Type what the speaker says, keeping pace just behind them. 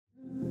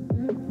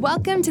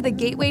Welcome to the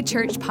Gateway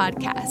Church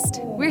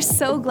podcast. We're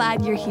so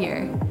glad you're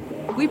here.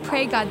 We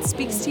pray God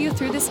speaks to you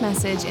through this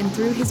message and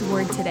through His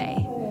Word today.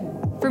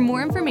 For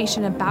more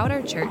information about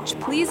our church,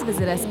 please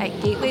visit us at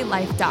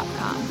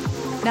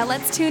gatewaylife.com. Now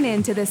let's tune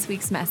in to this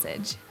week's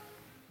message.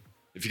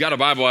 If you got a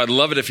Bible, I'd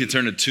love it if you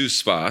turn to two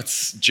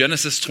spots,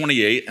 Genesis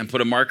 28 and put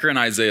a marker in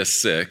Isaiah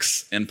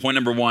 6. And point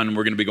number one,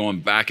 we're going to be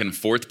going back and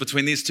forth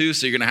between these two,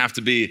 so you're going to have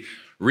to be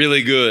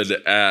really good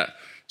at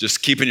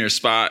just keeping your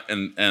spot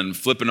and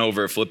flipping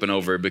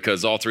over,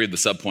 because all three of the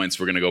subpoints,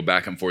 we're going to go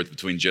back and forth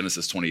between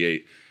Genesis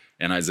 28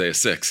 and Isaiah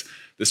 6.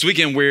 This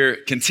weekend, we're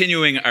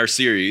continuing our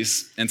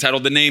series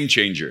entitled The Name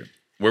Changer,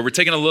 where we're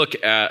taking a look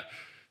at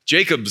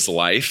Jacob's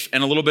life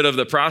and a little bit of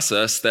the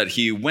process that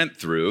he went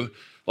through.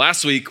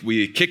 Last week,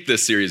 we kicked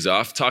this series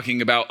off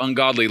talking about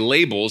ungodly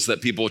labels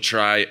that people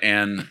try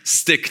and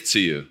stick to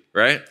you,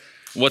 right?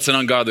 What's an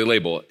ungodly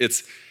label?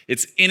 It's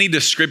any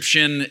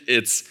description,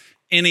 it's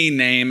any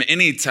name,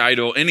 any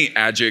title, any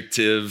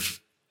adjective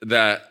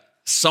that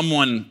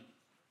someone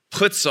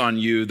puts on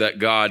you that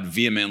God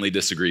vehemently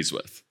disagrees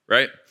with,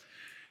 right?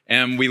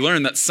 And we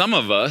learned that some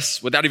of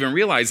us, without even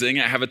realizing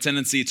it, have a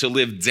tendency to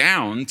live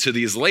down to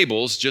these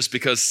labels just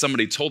because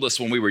somebody told us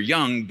when we were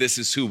young, this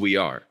is who we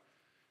are,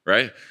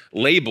 right?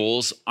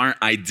 Labels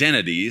aren't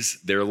identities,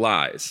 they're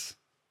lies,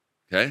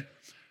 okay?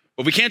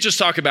 But we can't just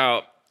talk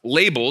about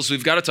labels,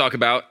 we've got to talk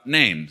about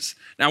names.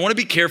 Now, I want to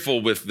be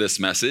careful with this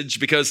message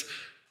because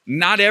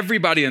not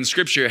everybody in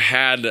Scripture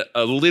had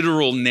a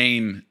literal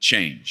name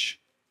change,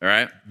 all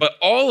right? But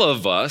all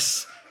of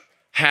us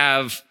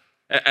have,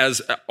 as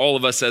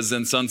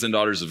in sons and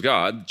daughters of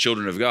God,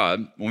 children of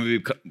God, when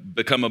we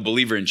become a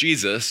believer in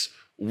Jesus,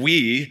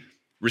 we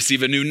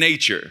receive a new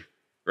nature,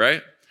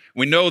 right?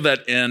 We know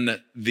that in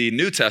the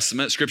New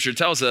Testament, Scripture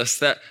tells us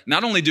that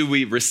not only do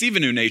we receive a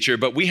new nature,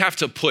 but we have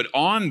to put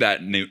on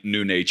that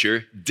new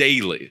nature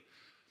daily.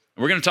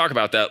 And we're going to talk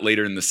about that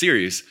later in the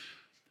series.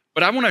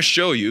 But I want to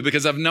show you,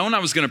 because I've known I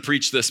was going to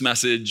preach this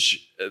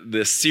message,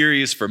 this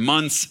series for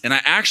months, and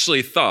I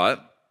actually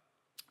thought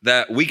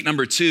that week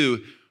number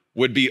 2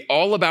 would be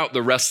all about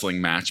the wrestling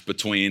match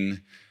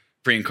between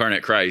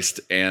pre-incarnate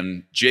Christ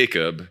and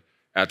Jacob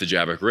at the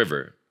Jabbok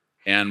River.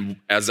 And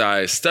as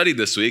I studied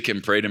this week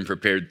and prayed and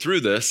prepared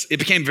through this, it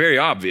became very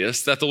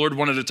obvious that the Lord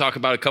wanted to talk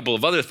about a couple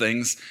of other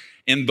things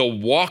in the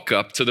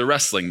walk-up to the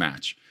wrestling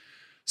match.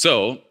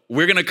 So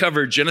we're going to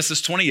cover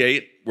Genesis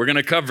 28, we're going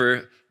to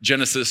cover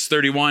Genesis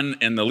 31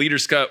 and the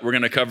leader's cut. We're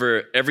going to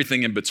cover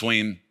everything in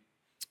between,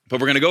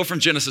 but we're going to go from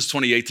Genesis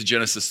 28 to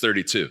Genesis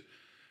 32.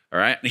 All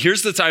right. And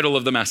here's the title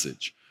of the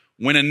message.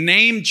 When a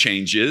name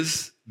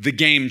changes, the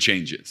game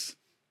changes.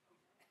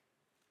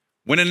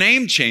 When a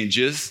name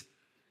changes,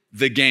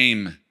 the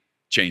game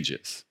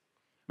changes.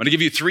 I'm going to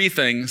give you 3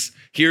 things.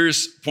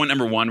 Here's point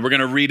number 1. We're going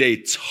to read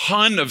a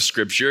ton of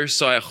scripture.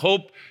 So I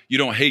hope you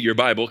don't hate your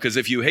Bible, because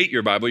if you hate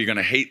your Bible, you're going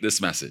to hate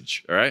this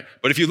message. All right.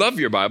 But if you love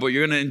your Bible,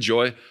 you're going to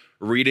enjoy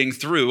reading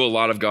through a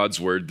lot of God's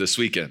word this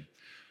weekend.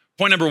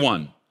 Point number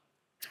 1,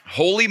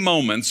 holy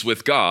moments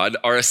with God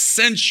are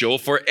essential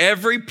for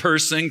every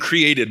person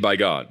created by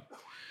God.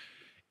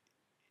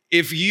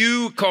 If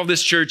you call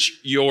this church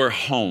your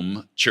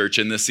home church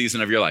in this season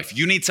of your life,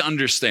 you need to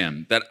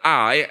understand that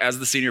I, as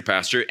the senior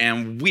pastor,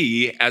 and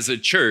we as a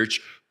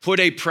church put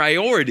a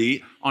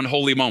priority on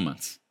holy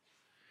moments.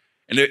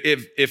 And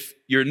if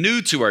you're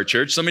new to our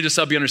church, let me just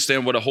help you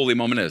understand what a holy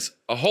moment is.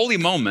 A holy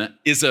moment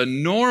is a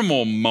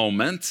normal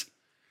moment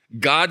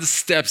God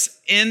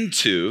steps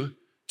into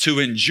to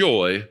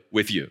enjoy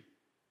with you.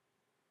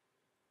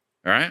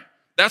 All right?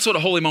 That's what a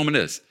holy moment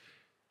is.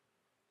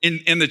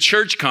 In the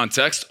church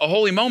context, a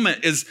holy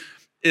moment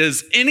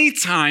is any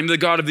time the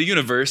God of the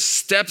universe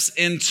steps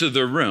into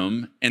the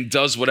room and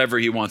does whatever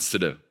he wants to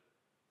do.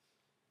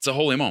 It's a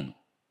holy moment.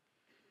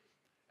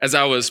 As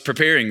I was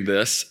preparing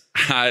this,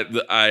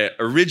 I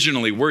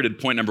originally worded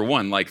point number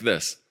 1 like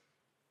this.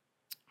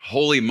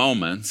 Holy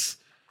moments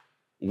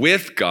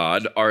with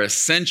God are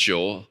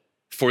essential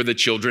for the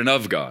children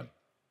of God.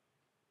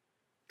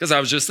 Because I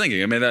was just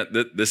thinking,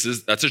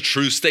 that's a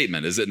true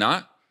statement, is it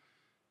not?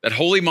 That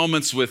holy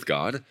moments with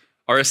God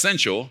are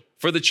essential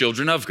for the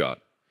children of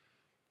God.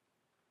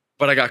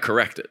 But I got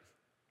corrected.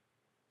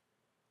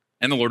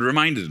 And the Lord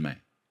reminded me.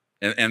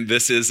 And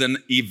this is an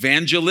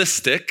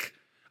evangelistic,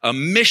 a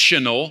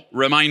missional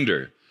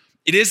reminder.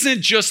 It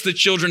isn't just the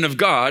children of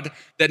God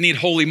that need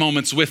holy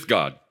moments with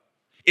God.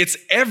 It's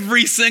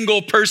every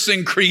single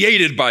person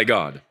created by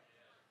God.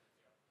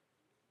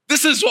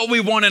 This is what we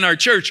want in our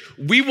church.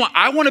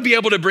 I want to be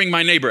able to bring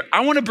my neighbor.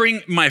 I want to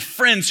bring my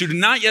friends who do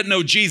not yet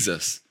know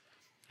Jesus.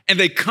 And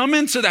they come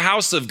into the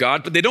house of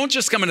God, but they don't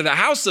just come into the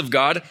house of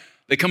God,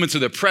 they come into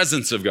the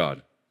presence of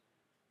God.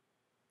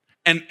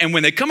 And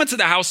when they come into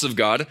the house of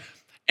God,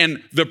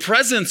 and the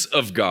presence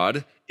of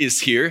God is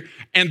here,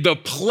 and the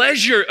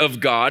pleasure of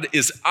God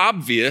is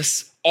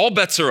obvious, all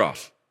bets are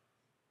off.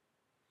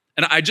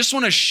 And I just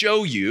want to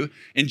show you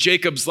in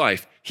Jacob's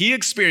life, he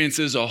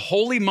experiences a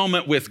holy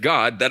moment with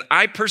God that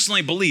I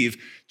personally believe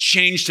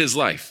changed his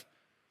life.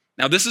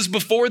 Now, this is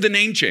before the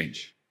name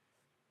change.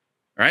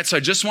 All right, so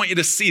I just want you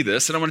to see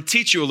this, and I want to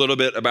teach you a little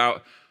bit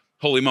about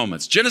holy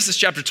moments. Genesis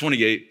chapter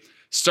 28,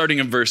 starting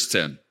in verse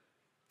 10.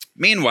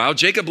 Meanwhile,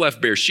 Jacob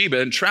left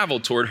Beersheba and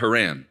traveled toward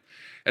Haran.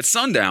 At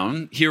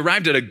sundown, he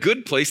arrived at a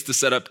good place to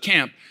set up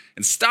camp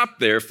and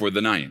stopped there for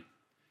the night.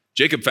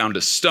 Jacob found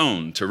a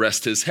stone to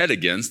rest his head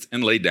against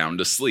and lay down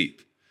to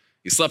sleep.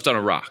 He slept on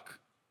a rock,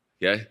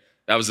 okay?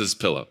 That was his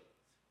pillow.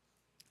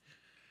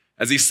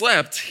 As he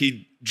slept,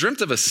 he dreamt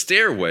of a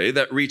stairway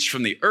that reached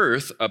from the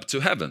earth up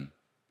to heaven.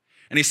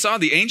 And he saw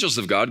the angels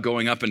of God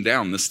going up and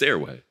down the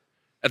stairway.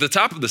 At the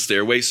top of the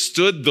stairway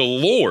stood the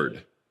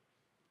Lord.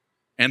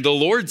 And the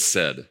Lord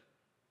said,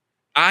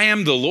 I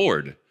am the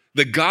Lord,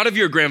 the God of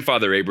your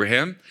grandfather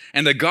Abraham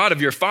and the God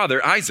of your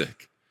father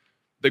Isaac.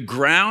 The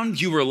ground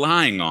you were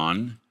lying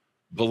on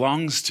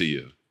belongs to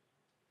you.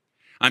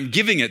 I'm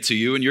giving it to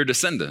you and your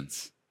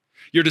descendants.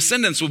 Your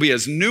descendants will be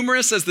as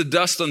numerous as the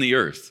dust on the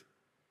earth.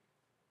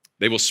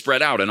 They will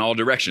spread out in all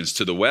directions,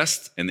 to the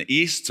west and the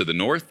east, to the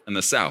north and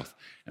the south.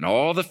 And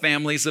all the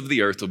families of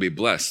the earth will be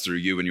blessed through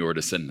you and your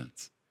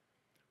descendants.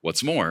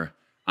 What's more,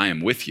 I am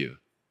with you,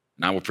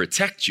 and I will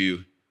protect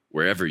you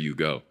wherever you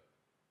go.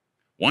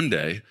 One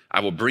day,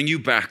 I will bring you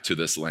back to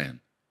this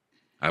land.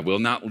 I will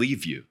not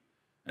leave you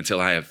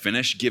until I have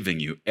finished giving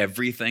you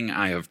everything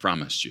I have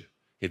promised you.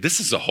 Hey, this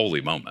is a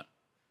holy moment.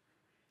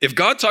 If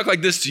God talked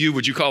like this to you,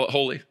 would you call it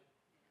holy?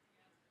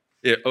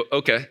 Yeah,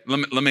 okay,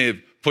 let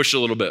me push a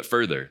little bit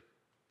further.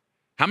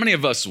 How many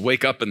of us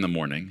wake up in the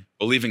morning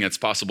believing it's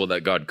possible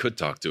that God could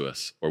talk to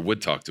us or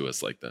would talk to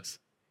us like this?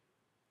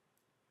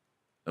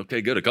 Okay,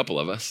 good, a couple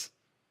of us.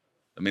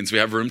 That means we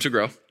have room to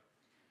grow,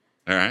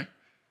 all right?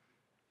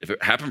 If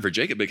it happened for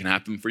Jacob, it can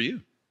happen for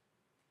you.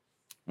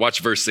 Watch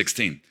verse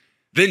 16.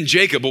 Then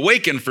Jacob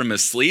awakened from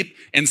his sleep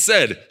and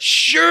said,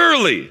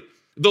 surely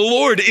the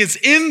Lord is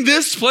in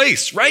this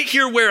place, right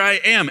here where I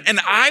am, and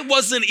I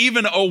wasn't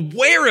even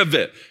aware of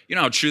it. You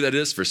know how true that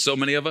is for so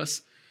many of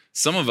us?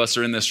 Some of us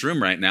are in this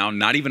room right now,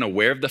 not even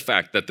aware of the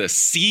fact that the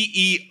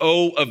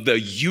CEO of the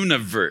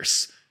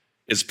universe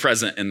is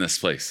present in this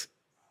place.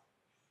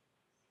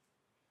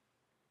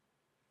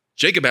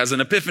 Jacob has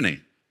an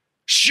epiphany.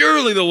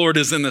 Surely the Lord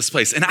is in this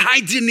place, and I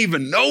didn't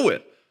even know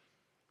it.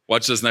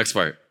 Watch this next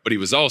part. But he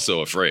was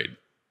also afraid.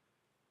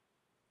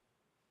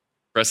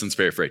 Preston's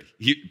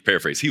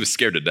paraphrase. He was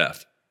scared to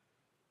death.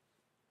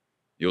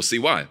 You'll see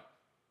why.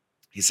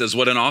 He says,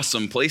 what an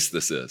awesome place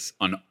this is,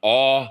 an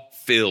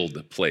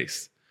awe-filled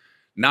place.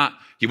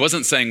 He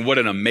wasn't saying what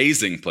an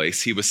amazing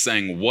place. He was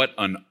saying what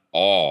an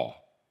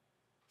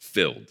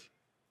awe-filled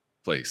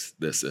place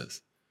this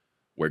is,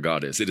 where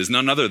God is. It is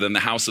none other than the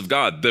house of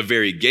God, the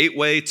very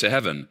gateway to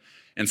heaven.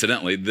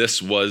 Incidentally,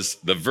 this was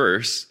the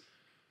verse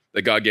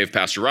that God gave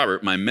Pastor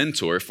Robert, my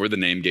mentor, for the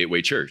name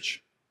Gateway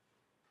Church.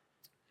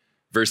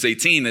 Verse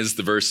 18 is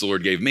the verse the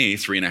Lord gave me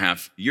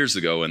 3.5 years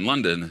ago in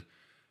London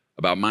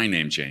about my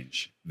name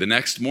change. The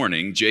next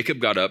morning, Jacob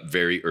got up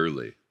very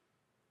early.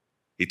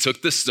 He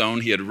took the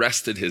stone he had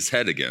rested his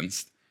head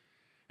against,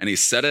 and he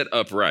set it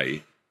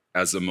upright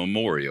as a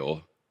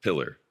memorial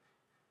pillar.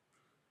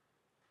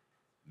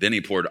 Then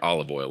he poured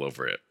olive oil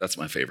over it. That's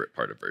my favorite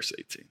part of verse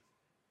 18.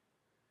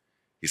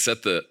 He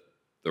set the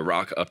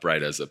rock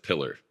upright as a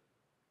pillar,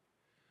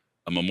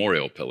 a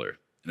memorial pillar.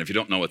 And if you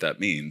don't know what that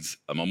means,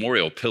 a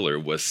memorial pillar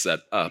was set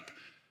up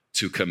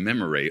to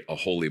commemorate a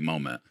holy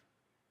moment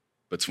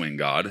between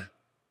God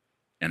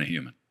and a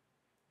human.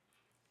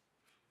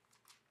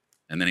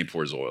 And then he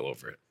pours oil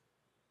over it.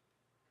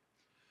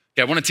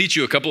 Okay, I want to teach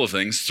you a couple of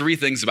things, 3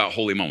 things about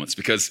holy moments,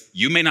 because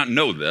you may not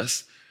know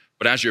this,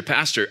 but as your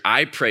pastor,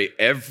 I pray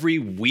every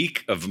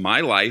week of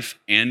my life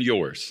and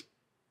yours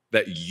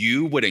that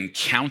you would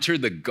encounter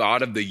the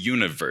God of the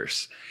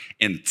universe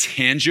in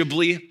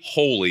tangibly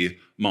holy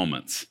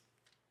moments.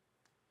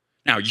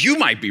 Now, you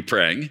might be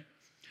praying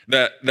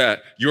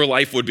that your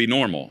life would be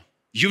normal.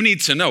 You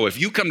need to know, if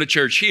you come to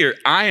church here,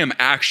 I am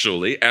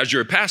actually, as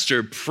your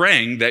pastor,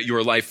 praying that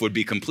your life would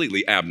be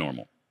completely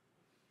abnormal.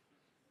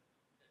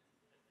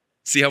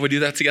 See how we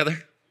do that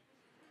together?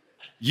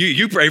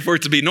 You pray for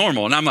it to be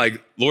normal, and I'm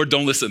like, Lord,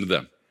 don't listen to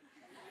them.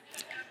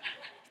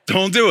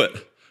 Don't do it.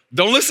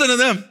 Don't listen to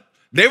them.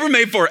 They were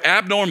made for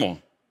abnormal.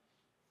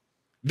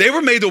 They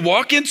were made to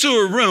walk into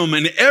a room,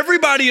 and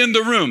everybody in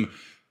the room,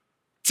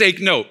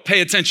 take note,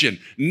 pay attention,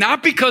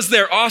 not because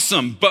they're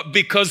awesome, but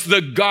because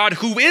the God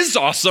who is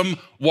awesome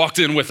walked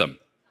in with them.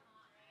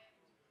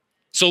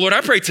 So Lord,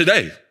 I pray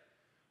today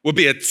will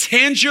be a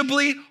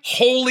tangibly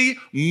holy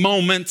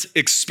moment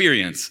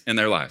experience in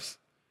their lives.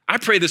 I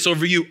pray this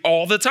over you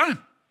all the time.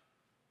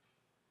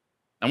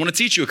 I want to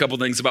teach you a couple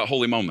things about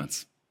holy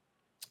moments.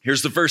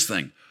 Here's the first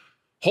thing.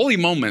 Holy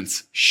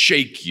moments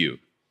shake you.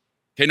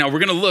 Okay, now we're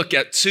going to look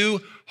at 2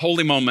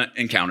 holy moment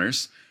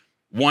encounters.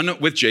 One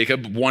with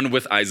Jacob, one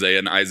with Isaiah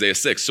in Isaiah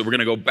 6. So we're going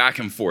to go back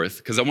and forth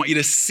because I want you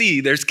to see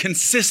there's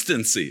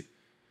consistency,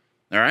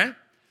 all right?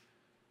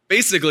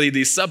 Basically,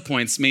 these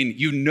subpoints mean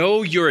you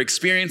know you're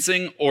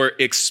experiencing or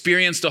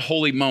experienced a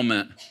holy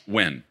moment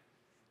when,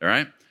 all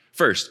right?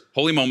 First,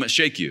 holy moments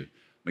shake you.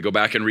 Let me go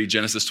back and read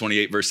Genesis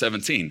 28, verse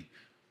 17.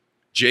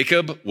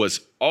 Jacob was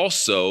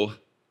also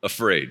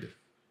afraid.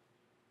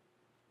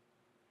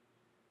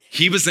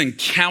 He was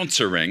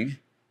encountering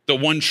the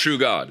one true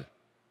God.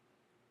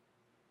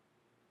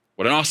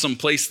 What an awesome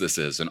place this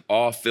is, an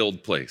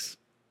awe-filled place.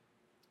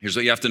 Here's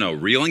what you have to know.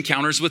 Real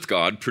encounters with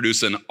God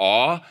produce an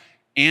awe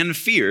and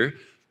fear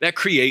that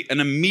create an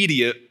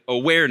immediate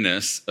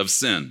awareness of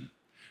sin.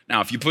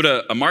 Now, if you put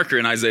a marker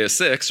in Isaiah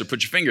 6 or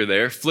put your finger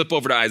there, flip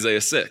over to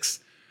Isaiah 6.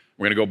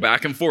 We're going to go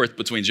back and forth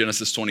between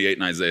Genesis 28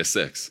 and Isaiah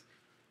 6.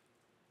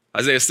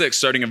 Isaiah 6,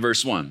 starting in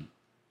verse 1.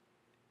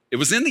 It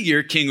was in the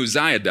year King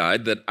Uzziah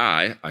died that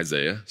I,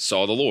 Isaiah,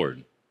 saw the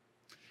Lord.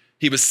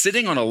 He was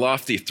sitting on a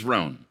lofty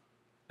throne,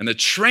 and the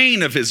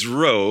train of his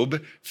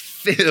robe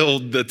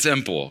filled the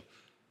temple.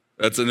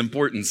 That's an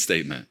important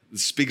statement. It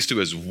speaks to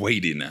his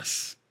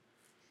weightiness.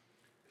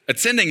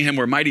 Attending him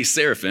were mighty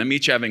seraphim,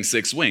 each having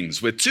 6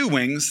 wings. With 2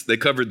 wings, they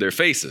covered their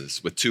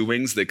faces. With 2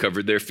 wings, they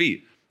covered their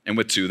feet. And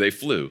with 2, they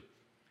flew.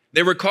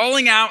 They were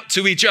calling out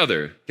to each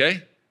other,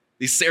 okay?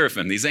 These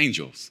seraphim, these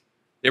angels.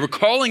 They were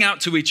calling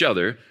out to each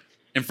other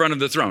in front of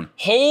the throne.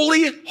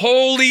 Holy,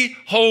 holy,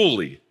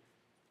 holy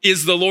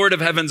is the Lord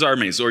of heaven's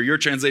armies. Or your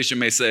translation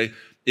may say,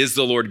 is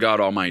the Lord God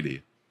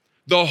Almighty.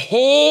 The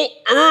whole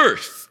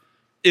earth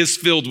is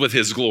filled with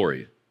his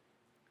glory.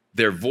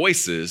 Their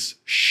voices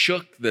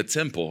shook the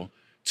temple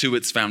to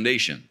its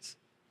foundations,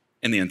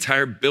 and the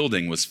entire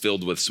building was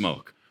filled with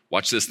smoke.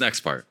 Watch this next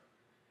part.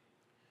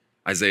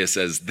 Isaiah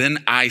says,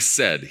 then I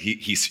said,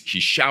 he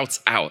shouts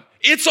out,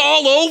 it's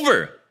all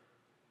over.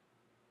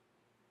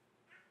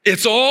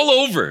 It's all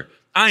over.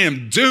 I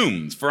am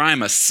doomed, for I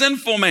am a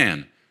sinful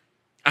man.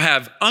 I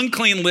have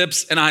unclean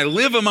lips, and I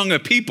live among a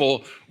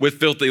people with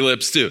filthy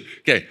lips too.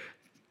 Okay,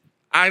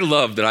 I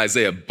love that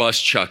Isaiah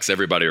bust chucks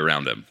everybody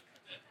around him.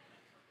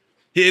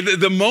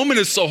 The moment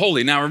is so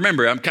holy. Now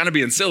remember, I'm kind of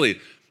being silly,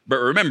 but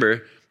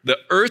remember, the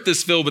earth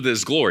is filled with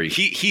his glory.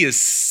 He is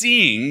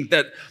seeing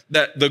that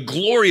the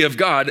glory of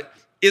God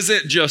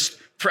isn't just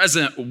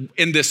present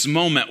in this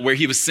moment where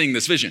he was seeing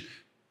this vision.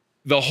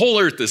 The whole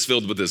earth is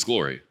filled with his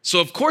glory. So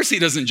of course he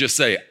doesn't just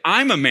say,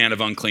 I'm a man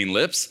of unclean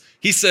lips.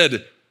 He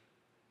said,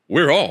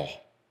 we're all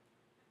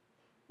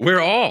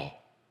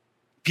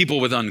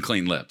people with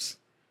unclean lips.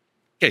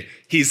 Okay,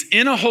 he's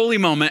in a holy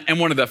moment, and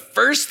one of the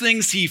first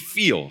things he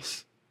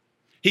feels,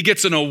 he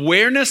gets an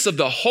awareness of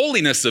the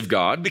holiness of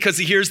God because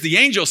he hears the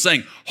angel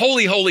saying,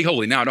 holy, holy,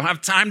 holy. Now, I don't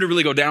have time to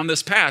really go down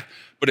this path,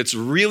 but it's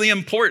really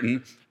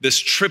important, this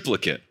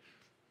triplicate.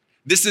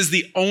 This is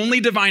the only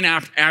divine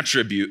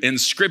attribute in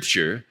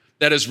Scripture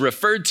that is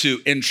referred to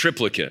in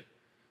triplicate.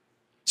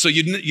 So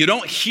you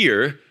don't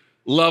hear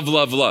love,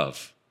 love,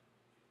 love.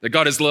 That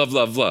God is love,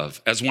 love,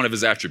 love as one of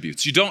his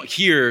attributes. You don't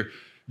hear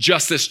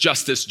justice,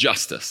 justice,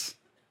 justice.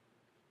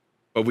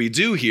 But we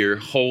do hear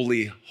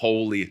holy,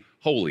 holy,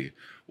 holy.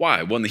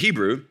 Why? Well, in the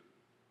Hebrew,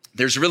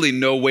 there's really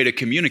no way to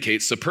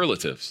communicate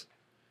superlatives.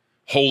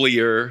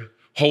 Holier,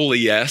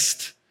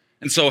 holiest.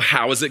 And so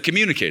how is it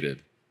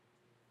communicated?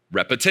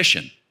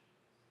 Repetition.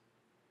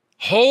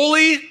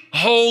 Holy,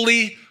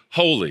 holy,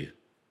 holy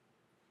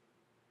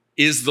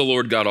is the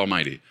Lord God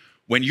Almighty.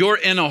 When you're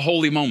in a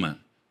holy moment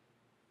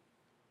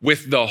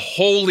with the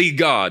holy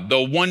God,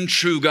 the one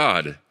true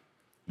God,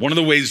 one of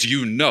the ways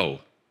you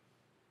know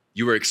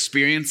you are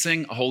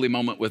experiencing a holy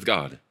moment with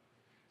God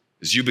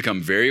is you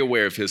become very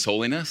aware of his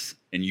holiness,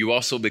 and you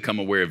also become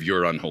aware of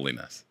your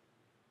unholiness.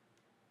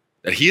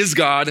 That he is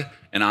God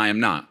and I am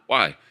not.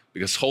 Why?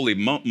 Because holy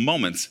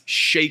moments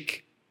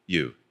shake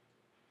you.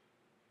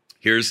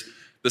 Here's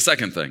the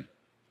second thing.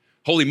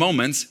 Holy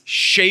moments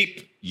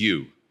shape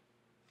you.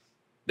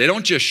 They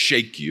don't just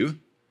shake you,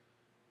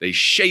 they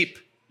shape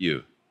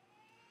you.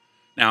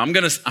 Now, I'm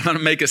gonna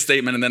make a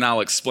statement and then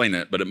I'll explain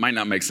it, but it might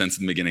not make sense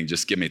in the beginning.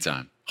 Just give me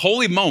time.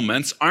 Holy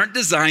moments aren't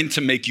designed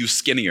to make you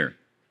skinnier.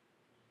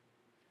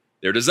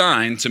 They're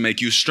designed to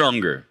make you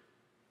stronger.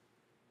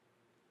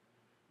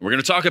 We're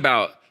gonna talk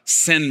about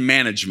sin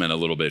management a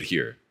little bit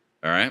here,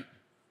 all right?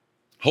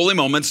 Holy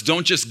moments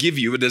don't just give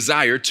you a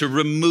desire to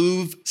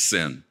remove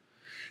sin.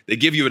 They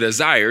give you a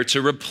desire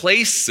to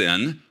replace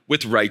sin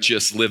with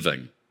righteous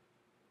living.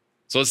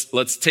 So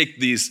let's take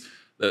these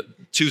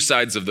two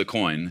sides of the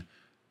coin,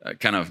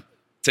 kind of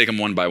take them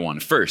one by one.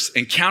 First,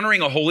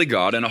 encountering a holy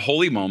God in a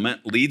holy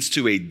moment leads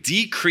to a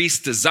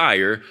decreased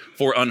desire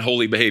for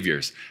unholy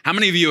behaviors. How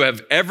many of you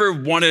have ever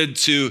wanted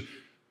to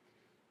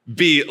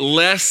be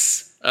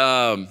less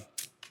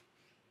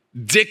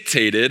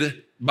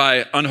dictated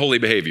by unholy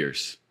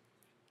behaviors?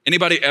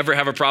 Anybody ever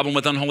have a problem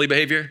with unholy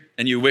behavior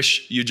and you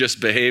wish you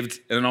just behaved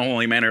in an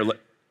unholy manner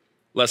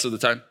less of the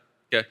time?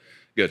 Okay,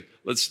 good.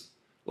 A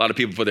lot of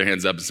people put their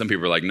hands up and some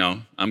people are like,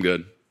 no, I'm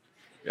good.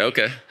 Yeah,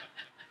 okay,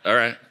 all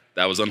right.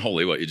 That was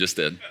unholy what you just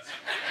did.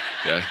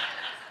 Okay.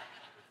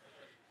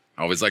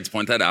 I always like to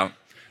point that out.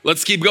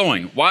 Let's keep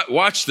going.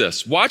 Watch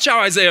this. Watch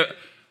how Isaiah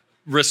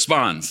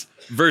responds.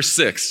 Verse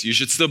 6. You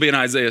should still be in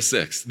Isaiah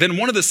 6. Then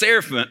one of the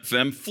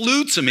seraphim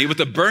flew to me with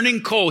a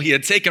burning coal he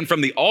had taken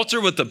from the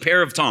altar with a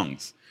pair of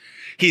tongs.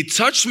 He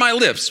touched my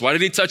lips. Why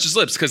did he touch his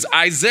lips? Because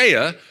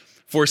Isaiah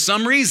for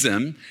some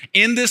reason,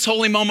 in this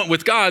holy moment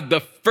with God, the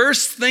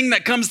first thing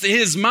that comes to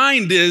his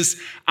mind is,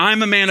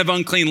 I'm a man of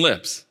unclean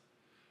lips.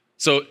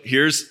 So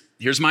here's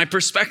my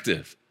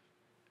perspective.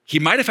 He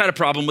might have had a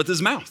problem with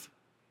his mouth.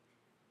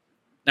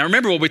 Now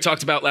remember what we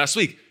talked about last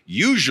week.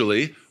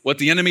 Usually what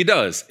the enemy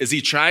does is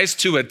he tries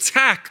to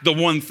attack the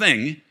one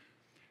thing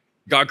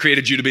God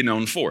created you to be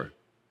known for,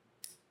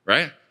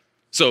 right?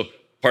 So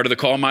part of the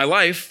call of my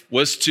life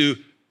was to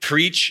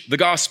preach the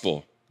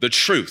gospel, the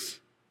truth.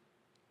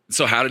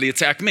 So how did he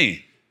attack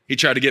me? He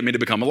tried to get me to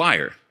become a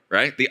liar,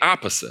 right? The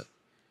opposite.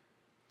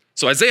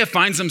 So Isaiah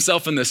finds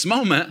himself in this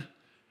moment,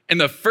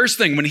 and the first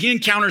thing, when he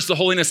encounters the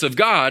holiness of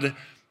God,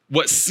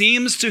 what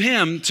seems to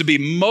him to be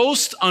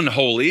most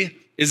unholy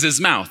is his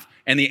mouth.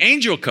 And the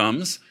angel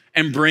comes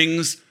and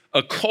brings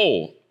a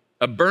coal,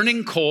 a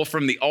burning coal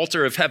from the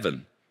altar of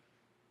heaven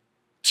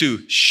to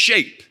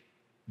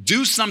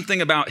do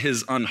something about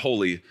his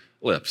unholy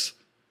lips.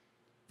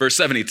 Verse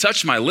 7, he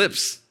touched my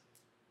lips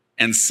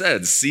and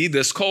said, see,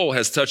 this coal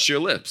has touched your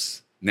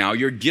lips. Now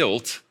your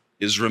guilt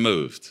is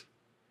removed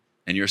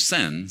and your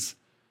sins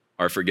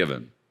are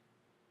forgiven.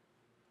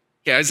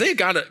 Yeah, Isaiah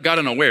got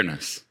an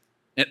awareness.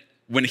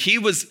 When he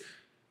was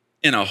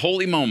in a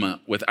holy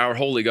moment with our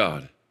holy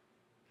God,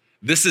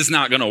 this is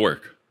not going to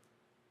work.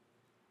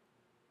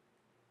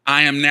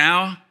 I am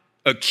now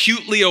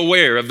acutely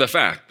aware of the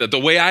fact that the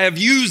way I have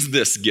used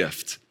this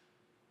gift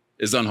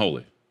is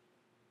unholy.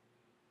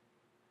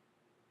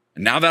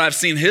 And now that I've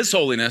seen his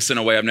holiness in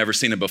a way I've never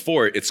seen it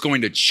before, it's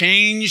going to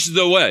change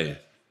the way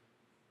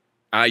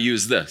I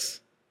use this.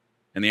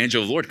 And the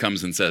angel of the Lord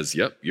comes and says,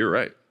 yep, you're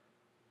right.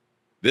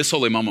 This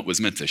holy moment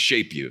was meant to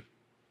shape you.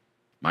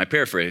 My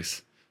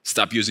paraphrase,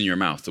 stop using your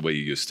mouth the way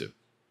you used to.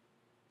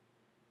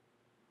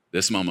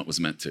 This moment was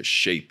meant to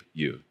shape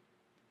you.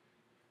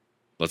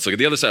 Let's look at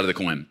the other side of the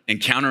coin.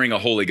 Encountering a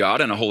holy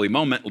God in a holy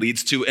moment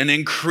leads to an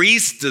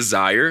increased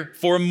desire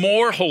for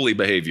more holy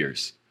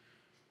behaviors.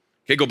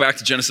 Okay, go back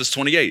to Genesis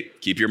 28.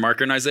 Keep your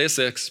marker in Isaiah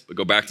 6, but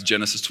go back to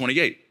Genesis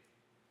 28.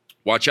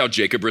 Watch how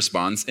Jacob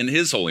responds in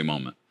his holy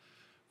moment.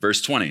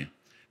 Verse 20.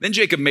 Then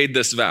Jacob made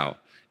this vow.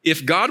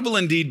 If God will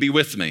indeed be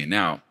with me.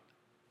 Now,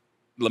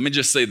 let me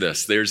just say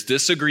this. There's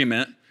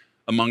disagreement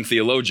among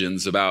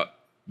theologians about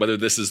whether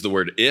this is the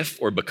word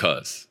if or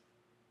because.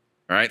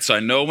 All right, so I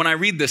know when I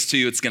read this to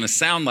you, it's going to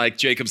sound like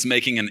Jacob's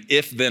making an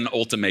if-then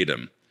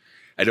ultimatum.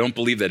 I don't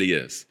believe that he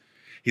is.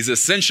 He's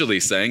essentially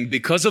saying,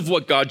 because of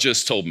what God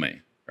just told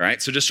me. All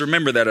right, so just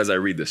remember that as I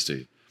read this to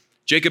you.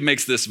 Jacob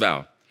makes this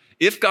vow.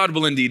 If God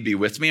will indeed be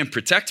with me and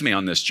protect me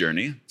on this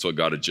journey, that's what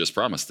God had just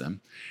promised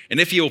him, and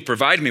if he will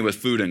provide me with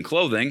food and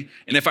clothing,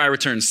 and if I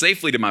return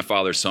safely to my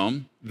father's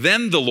home,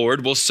 then the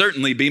Lord will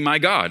certainly be my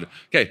God.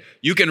 Okay,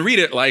 you can read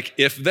it like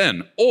if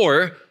then,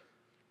 or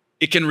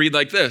it can read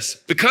like this.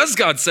 Because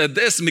God said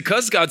this, and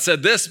because God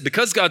said this,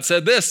 because God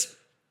said this,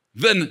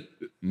 then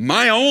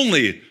my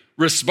only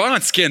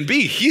response can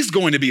be, he's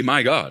going to be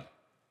my God.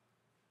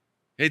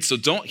 Okay, so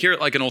don't hear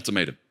it like an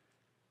ultimatum,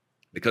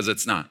 because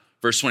it's not.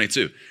 Verse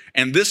 22,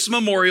 and this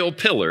memorial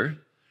pillar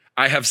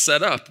I have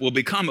set up will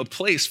become a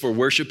place for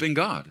worshiping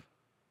God.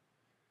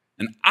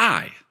 And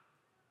I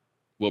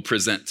will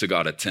present to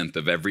God a tenth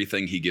of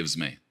everything he gives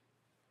me.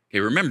 Okay,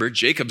 remember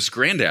Jacob's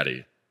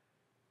granddaddy,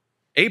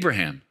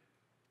 Abraham,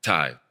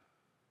 tithe.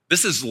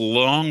 This is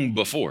long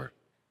before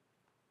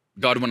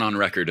God went on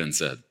record and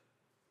said,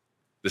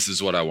 this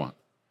is what I want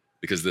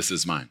because this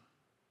is mine.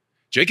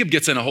 Jacob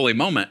gets in a holy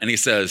moment and he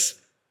says,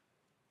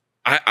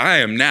 I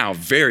am now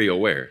very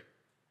aware.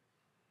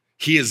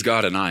 He is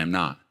God and I am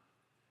not.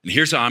 And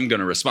here's how I'm going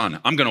to respond.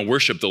 I'm going to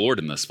worship the Lord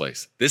in this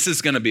place. This is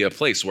going to be a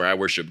place where I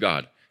worship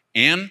God.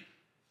 And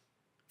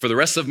for the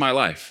rest of my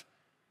life,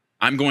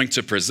 I'm going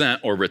to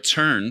present or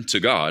return to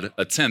God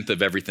a tenth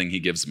of everything he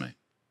gives me.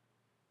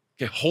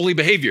 Okay, holy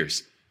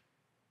behaviors.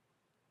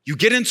 You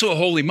get into a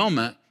holy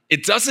moment,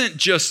 it doesn't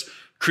just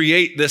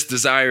create this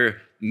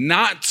desire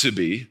not to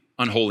be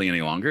unholy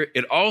any longer.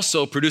 It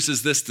also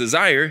produces this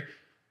desire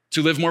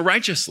to live more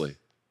righteously.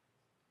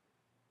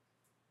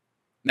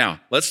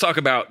 Now, let's talk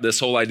about this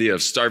whole idea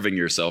of starving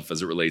yourself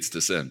as it relates to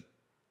sin.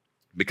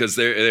 Because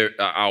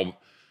I'll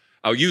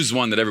use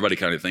one that everybody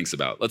kind of thinks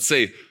about. Let's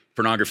say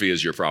pornography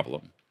is your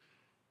problem.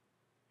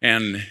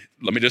 And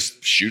let me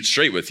just shoot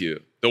straight with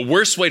you. The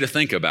worst way to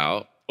think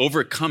about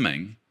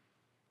overcoming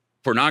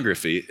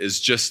pornography is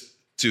just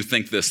to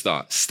think this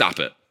thought, stop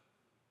it.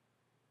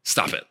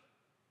 Stop it.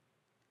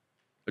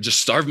 I just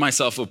starve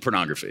myself with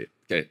pornography.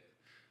 Okay,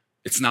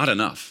 it's not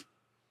enough.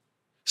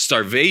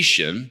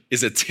 Starvation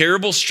is a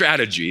terrible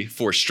strategy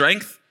for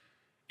strength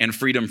and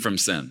freedom from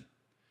sin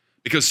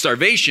because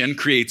starvation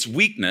creates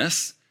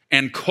weakness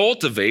and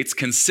cultivates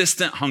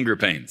consistent hunger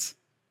pains.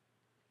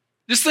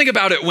 Just think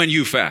about it when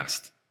you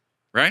fast,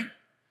 right?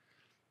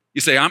 You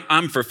say,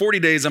 I'm for 40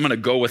 days, I'm going to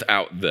go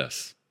without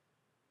this.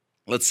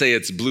 Let's say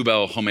it's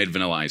Bluebell homemade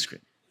vanilla ice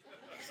cream,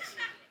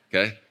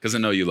 okay? Because I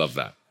know you love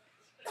that.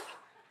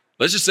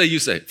 Let's just say you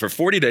say, for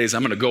 40 days,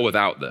 I'm going to go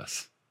without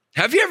this.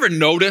 Have you ever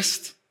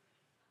noticed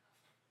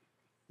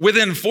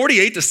within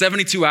 48 to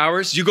 72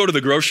 hours, you go to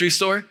the grocery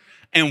store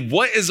and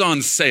what is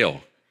on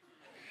sale?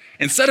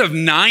 Instead of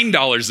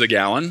 $9 a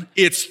gallon,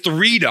 it's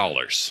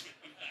 $3.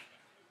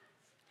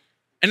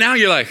 And now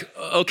you're like,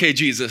 okay,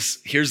 Jesus,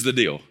 here's the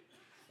deal.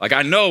 Like,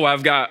 I know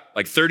I've got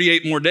like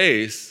 38 more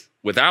days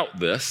without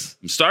this.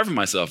 I'm starving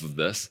myself of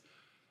this,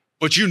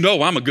 but you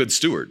know I'm a good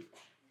steward.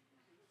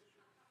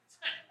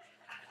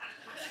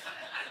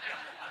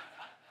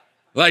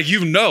 Like,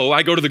 you know,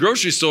 I go to the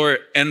grocery store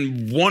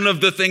and one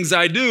of the things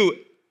I do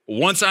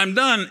once I'm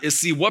done is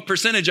see what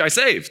percentage I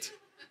saved.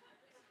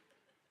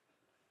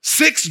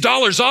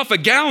 $6 off a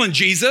gallon,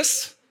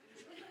 Jesus.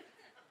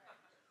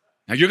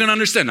 Now you're gonna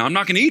understand. Now I'm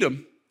not gonna eat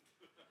them,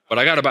 but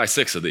I gotta buy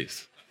 6 of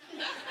these.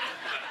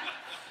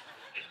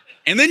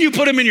 And then you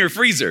put them in your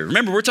freezer.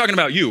 Remember, we're talking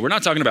about you. We're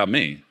not talking about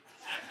me.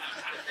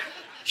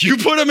 You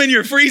put them in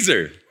your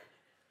freezer.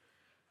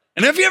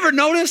 And have you ever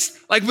noticed,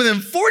 like within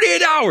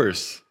 48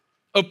 hours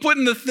of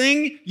putting the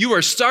thing you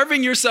are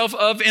starving yourself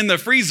of in the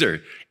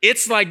freezer,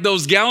 it's like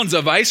those gallons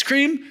of ice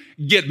cream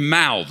get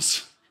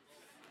mouths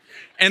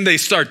and they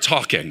start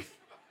talking.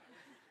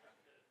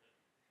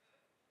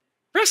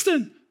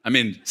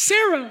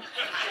 Sarah.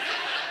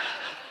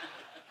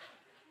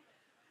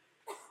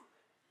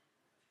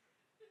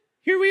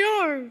 Here we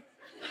are.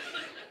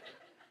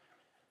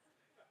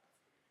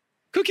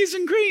 Cookies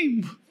and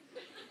cream.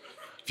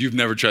 If you've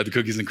never tried the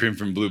cookies and cream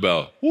from Blue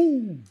Bell,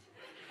 woo.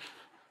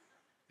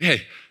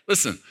 Hey,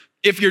 listen,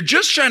 if you're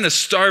just trying to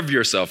starve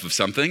yourself of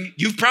something,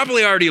 you've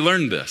probably already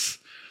learned this.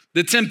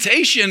 The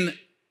temptation,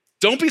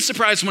 don't be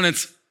surprised when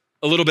it's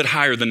a little bit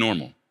higher than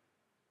normal.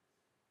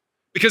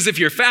 Because if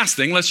you're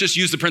fasting, let's just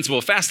use the principle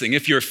of fasting.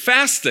 If you're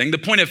fasting, the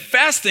point of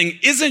fasting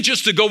isn't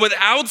just to go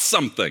without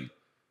something.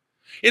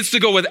 It's to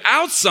go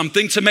without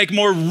something to make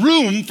more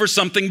room for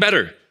something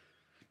better.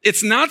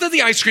 It's not that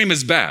the ice cream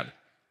is bad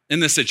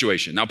in this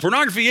situation. Now,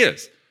 pornography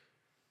is.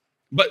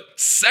 But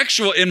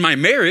in my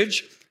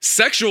marriage,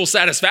 sexual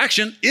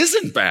satisfaction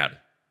isn't bad.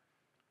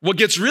 What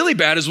gets really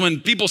bad is when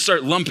people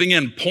start lumping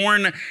in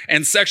porn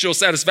and sexual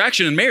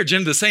satisfaction in marriage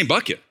into the same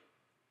bucket.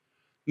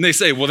 And they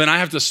say, well, then I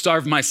have to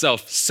starve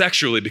myself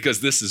sexually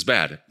because this is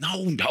bad.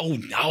 No.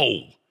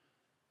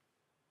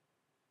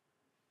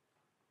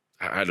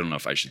 I don't know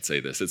if I should say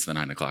this. It's the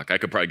 9 o'clock. I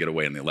could probably get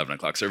away in the 11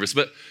 o'clock service,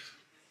 but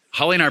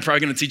Holly and I are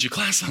probably going to teach a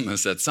class on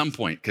this at some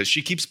point because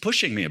she keeps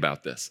pushing me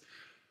about this.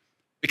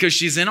 Because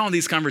she's in all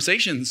these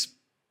conversations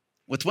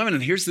with women,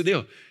 and here's the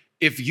deal.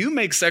 If you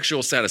make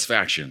sexual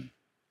satisfaction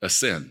a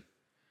sin,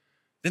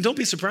 then don't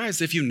be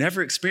surprised if you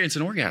never experience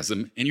an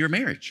orgasm in your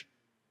marriage.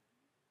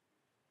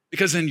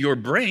 Because in your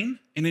brain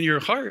and in your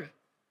heart,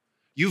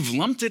 you've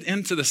lumped it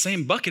into the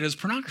same bucket as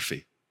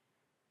pornography.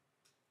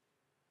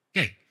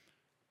 Okay,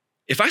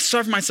 if I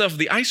starve myself of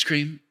the ice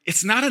cream,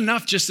 it's not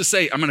enough just to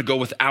say, I'm gonna go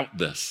without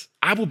this.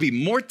 I will be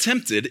more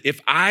tempted if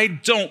I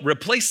don't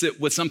replace it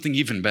with something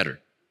even better.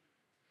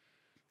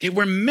 Okay,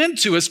 we're meant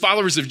to, as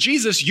followers of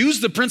Jesus, use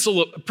the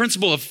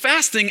principle of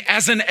fasting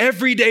as an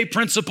everyday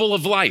principle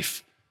of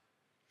life.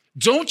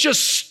 Don't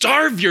just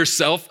starve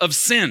yourself of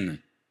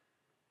sin.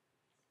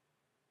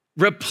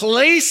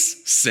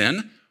 Replace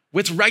sin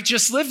with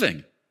righteous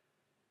living.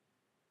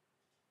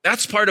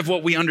 That's part of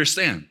what we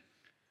understand.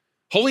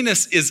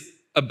 Holiness is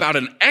about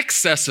an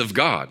excess of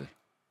God,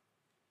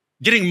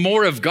 getting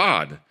more of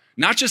God,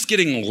 not just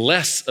getting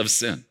less of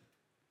sin.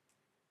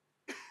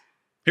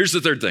 Here's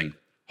the third thing.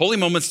 Holy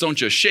moments don't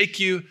just shake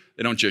you,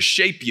 they don't just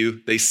shape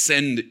you, they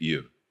send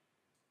you.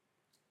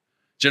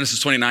 Genesis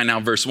 29 now,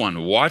 verse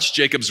 1. Watch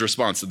Jacob's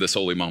response to this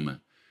holy moment.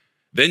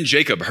 Then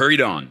Jacob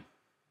hurried on,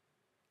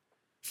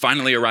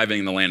 finally arriving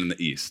in the land in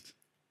the east.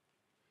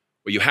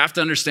 What you have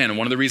to understand, and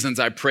one of the reasons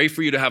I pray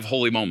for you to have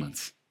holy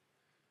moments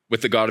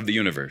with the God of the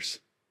universe,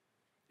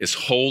 is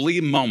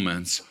holy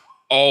moments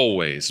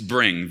always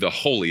bring the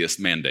holiest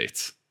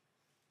mandates.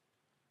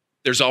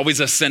 There's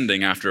always a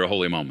sending after a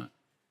holy moment.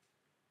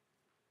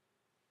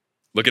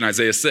 Look in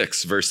Isaiah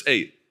 6, verse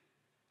 8.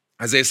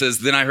 Isaiah says,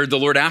 then I heard the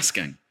Lord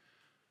asking,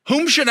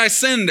 whom should I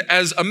send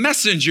as a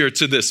messenger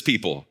to this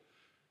people?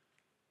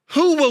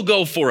 Who will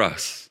go for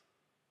us?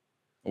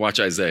 Watch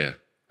Isaiah.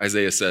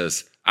 Isaiah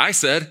says, I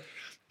said,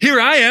 here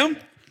I am.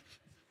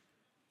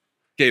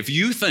 Okay, if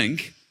you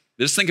think,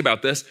 just think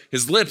about this,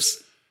 his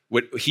lips,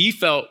 what he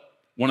felt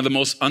one of the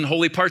most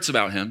unholy parts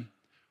about him,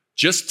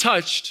 just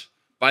touched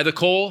by the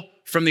coal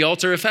from the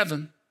altar of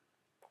heaven.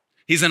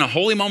 He's in a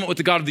holy moment with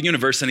the God of the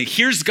universe, and he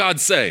hears God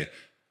say,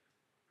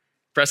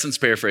 Preston's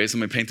paraphrase, let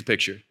me paint the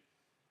picture.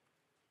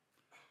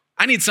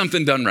 I need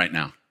something done right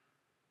now.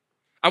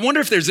 I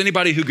wonder if there's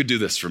anybody who could do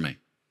this for me.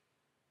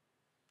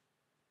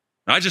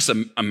 I just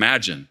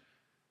imagine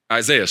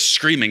Isaiah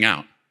screaming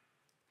out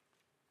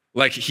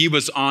like he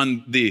was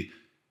on the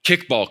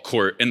kickball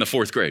court in the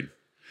 4th grade.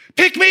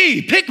 Pick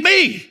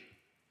me,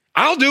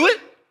 I'll do it.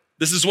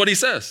 This is what he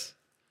says.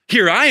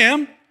 Here I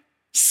am,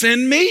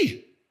 send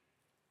me.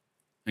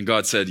 And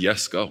God said,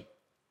 yes, go.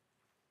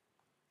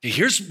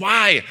 Here's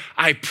why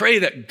I pray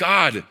that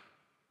God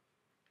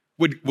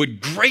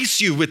would grace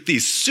you with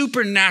these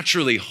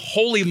supernaturally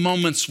holy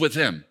moments with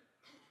him.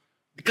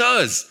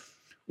 Because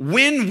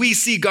when we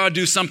see God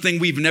do something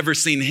we've never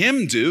seen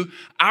him do,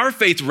 our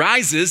faith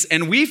rises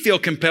and we feel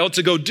compelled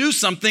to go do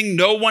something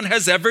no one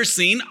has ever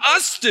seen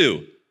us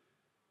do.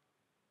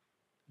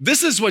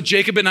 This is what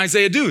Jacob and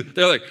Isaiah do.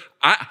 They're like,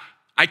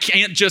 I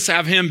can't just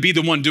have him be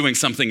the one doing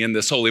something in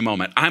this holy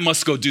moment. I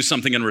must go do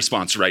something in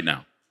response right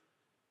now.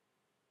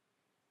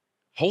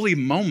 Holy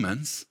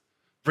moments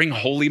bring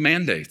holy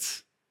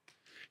mandates.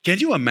 Can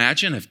you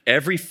imagine if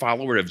every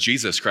follower of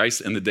Jesus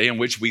Christ in the day in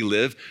which we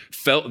live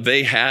felt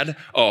they had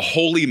a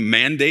holy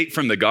mandate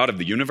from the God of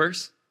the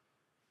universe?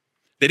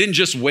 They didn't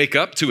just wake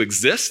up to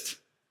exist.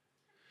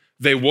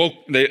 They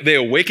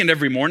awakened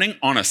every morning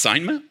on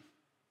assignment.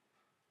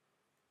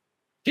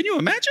 Can you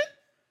imagine?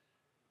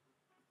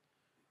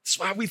 That's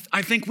why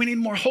I think we need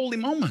more holy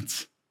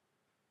moments.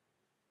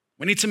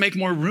 We need to make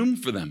more room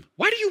for them.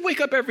 Why do you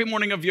wake up every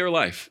morning of your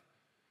life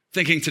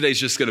thinking today's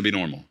just going to be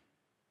normal,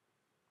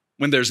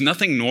 when there's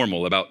nothing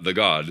normal about the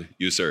God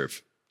you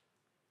serve,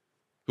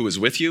 who is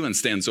with you and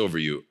stands over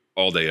you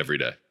all day, every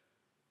day?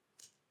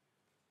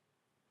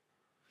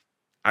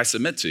 I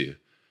submit to you,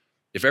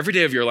 if every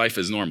day of your life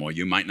is normal,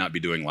 you might not be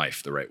doing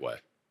life the right way.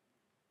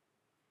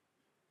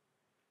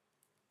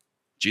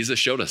 Jesus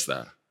showed us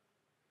that.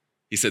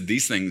 He said,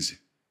 these things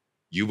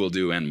you will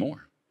do and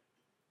more.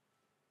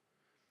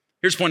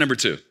 Here's point number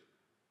 2.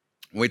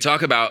 When we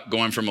talk about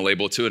going from a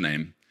label to a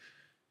name,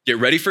 get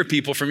ready for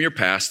people from your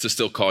past to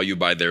still call you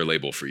by their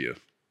label for you.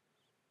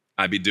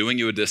 I'd be doing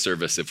you a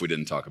disservice if we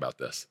didn't talk about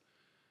this.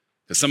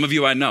 Because some of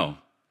you I know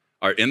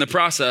are in the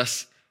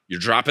process, you're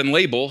dropping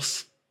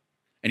labels,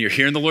 and you're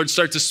hearing the Lord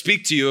start to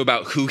speak to you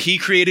about who he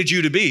created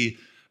you to be,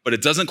 but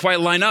it doesn't quite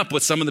line up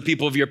with some of the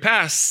people of your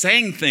past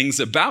saying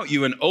things about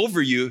you and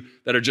over you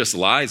that are just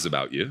lies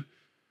about you.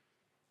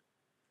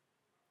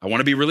 I want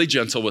to be really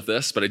gentle with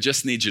this, but I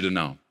just need you to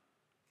know,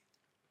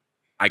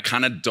 I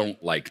kind of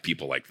don't like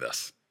people like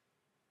this.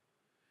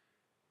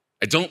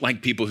 I don't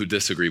like people who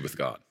disagree with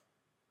God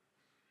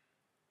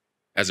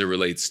as it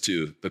relates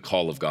to the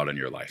call of God in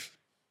your life.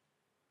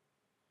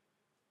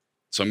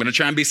 So I'm going to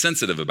try and be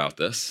sensitive about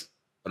this,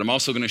 but I'm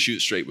also going to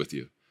shoot straight with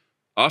you.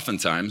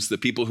 Oftentimes, the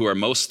people who are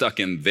most stuck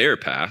in their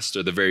past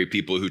are the very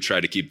people who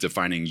try to keep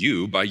defining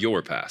you by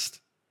your past.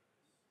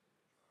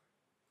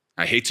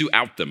 I hate to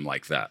out them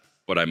like that,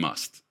 but I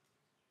must.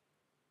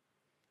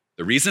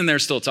 The reason they're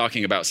still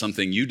talking about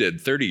something you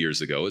did 30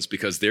 years ago is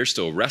because they're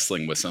still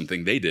wrestling with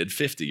something they did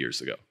 50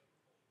 years ago.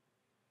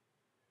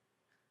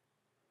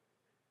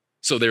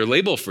 So their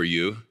label for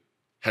you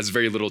has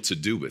very little to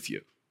do with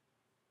you.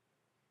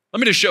 Let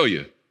me just show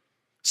you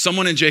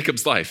someone in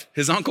Jacob's life,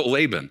 his uncle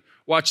Laban.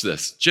 Watch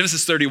this.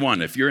 Genesis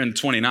 31. If you're in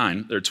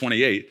 29 or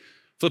 28,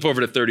 flip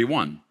over to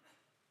 31.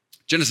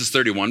 Genesis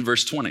 31,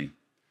 verse 20.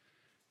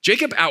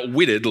 Jacob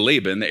outwitted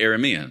Laban the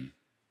Aramean.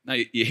 Now,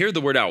 you hear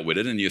the word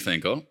outwitted and you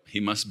think, oh, he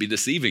must be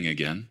deceiving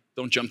again.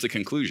 Don't jump to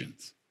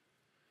conclusions.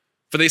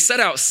 For they set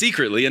out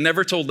secretly and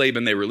never told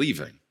Laban they were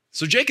leaving.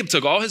 So Jacob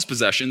took all his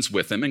possessions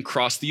with him and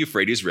crossed the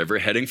Euphrates River,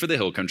 heading for the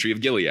hill country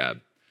of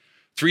Gilead.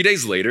 3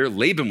 days later,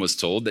 Laban was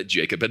told that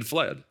Jacob had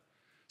fled.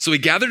 So he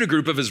gathered a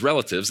group of his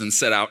relatives and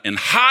set out in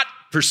hot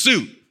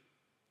pursuit.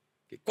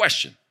 Okay,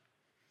 question.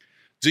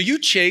 Do you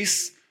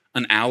chase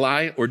an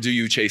ally or do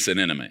you chase an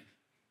enemy?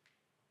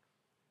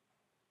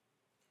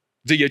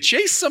 Do you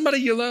chase somebody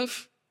you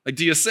love? Like,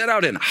 do you set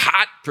out in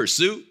hot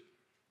pursuit?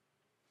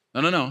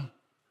 No.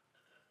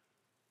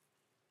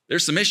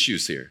 There's some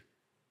issues here.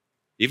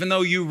 Even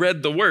though you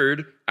read the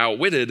word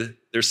outwitted,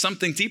 there's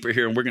something deeper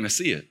here and we're going to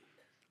see it.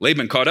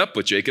 Laban caught up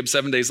with Jacob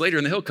 7 days later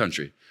in the hill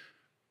country.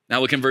 Now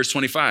look in verse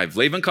 25.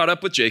 Laban caught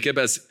up with Jacob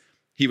as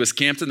he was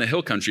camped in the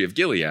hill country of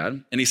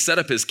Gilead, and he set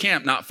up his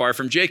camp not far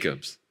from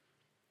Jacob's.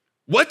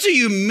 What do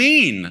you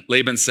mean,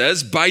 Laban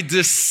says, by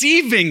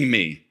deceiving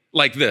me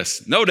like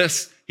this?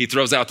 Notice he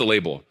throws out the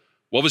label.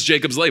 What was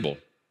Jacob's label?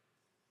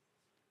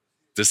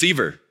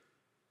 Deceiver.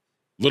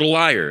 Little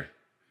liar.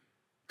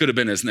 Could have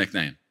been his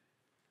nickname.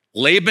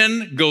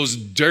 Laban goes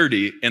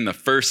dirty in the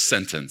first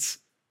sentence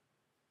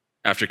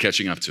after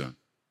catching up to him.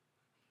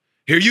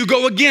 Here you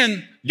go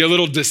again, you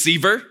little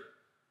deceiver.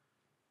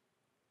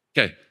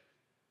 Okay,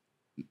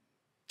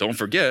 don't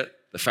forget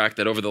the fact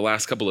that over the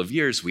last couple of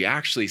years, we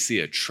actually see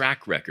a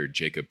track record,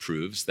 Jacob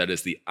proves, that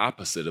is the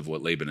opposite of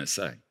what Laban is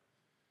saying.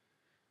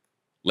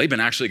 Laban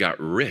actually got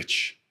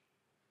rich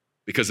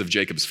because of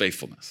Jacob's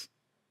faithfulness,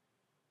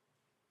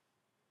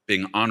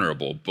 being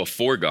honorable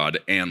before God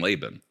and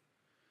Laban.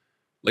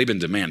 Laban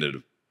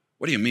demanded,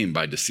 what do you mean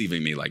by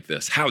deceiving me like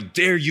this? How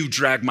dare you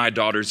drag my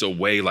daughters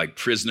away like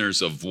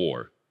prisoners of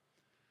war?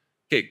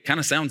 Okay, kind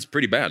of sounds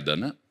pretty bad,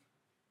 doesn't it?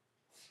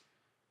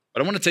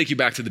 But I want to take you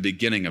back to the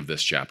beginning of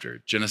this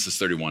chapter, Genesis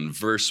 31,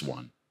 verse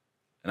 1.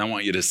 And I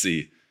want you to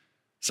see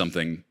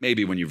something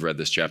maybe when you've read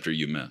this chapter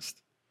you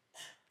missed.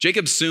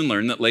 Jacob soon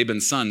learned that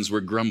Laban's sons were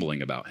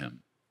grumbling about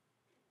him.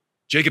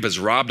 Jacob has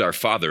robbed our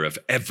father of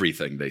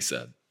everything, they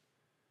said.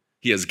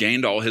 He has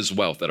gained all his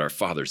wealth at our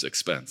father's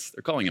expense.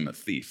 They're calling him a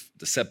thief,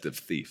 deceptive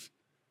thief.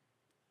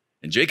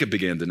 And Jacob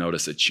began to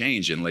notice a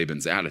change in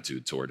Laban's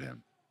attitude toward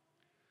him.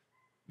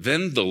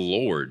 Then the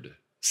Lord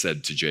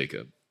said to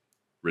Jacob,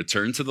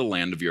 return to the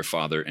land of your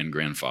father and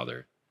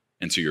grandfather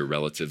and to your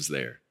relatives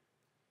there,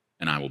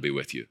 and I will be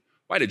with you.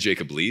 Why did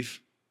Jacob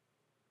leave?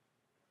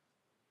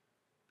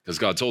 Because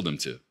God told him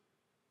to.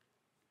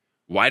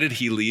 Why did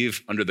he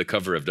leave under the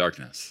cover of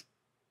darkness?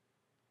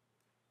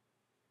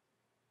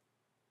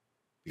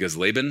 Because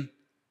Laban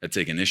had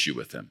taken issue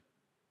with him.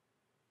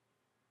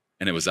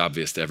 And it was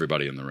obvious to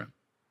everybody in the room.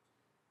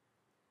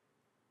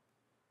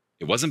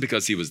 It wasn't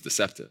because he was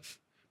deceptive.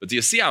 But do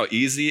you see how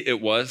easy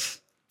it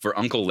was for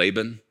Uncle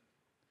Laban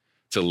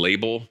to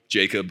label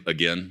Jacob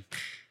again?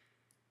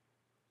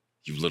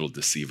 You little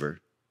deceiver.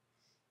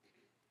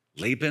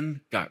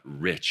 Laban got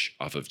rich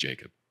off of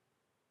Jacob.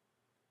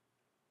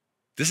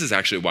 This is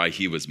actually why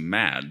he was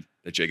mad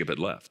that Jacob had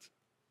left.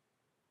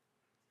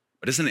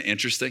 But isn't it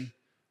interesting?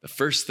 The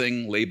first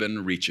thing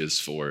Laban reaches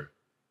for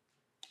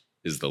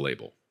is the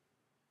label.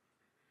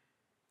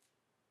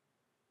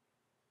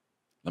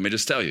 Let me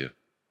just tell you,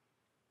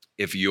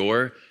 if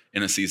you're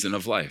in a season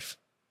of life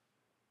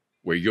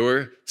where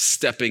you're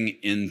stepping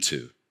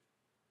into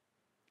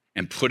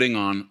and putting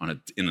on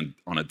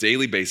a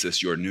daily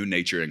basis your new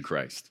nature in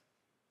Christ,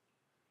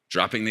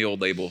 dropping the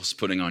old labels,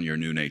 putting on your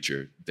new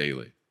nature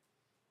daily,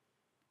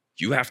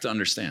 you have to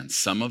understand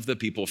some of the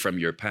people from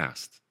your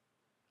past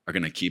are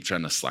going to keep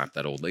trying to slap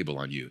that old label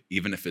on you,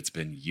 even if it's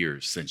been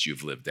years since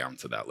you've lived down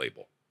to that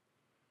label.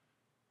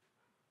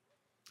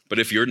 But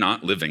if you're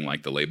not living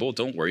like the label,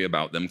 don't worry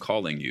about them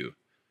calling you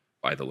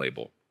by the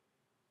label.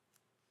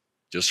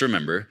 Just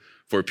remember,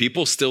 for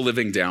people still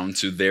living down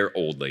to their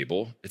old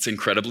label, it's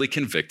incredibly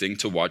convicting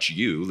to watch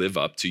you live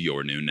up to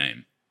your new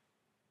name.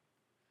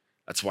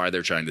 That's why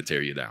they're trying to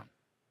tear you down.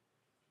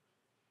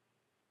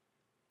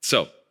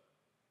 So,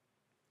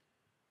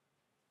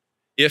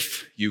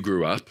 if you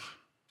grew up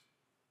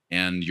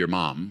and your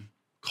mom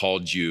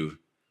called you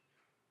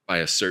by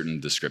a certain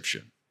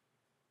description,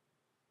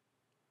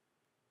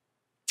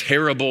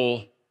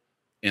 terrible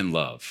in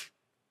love,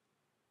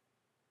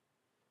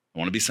 I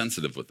want to be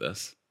sensitive with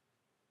this.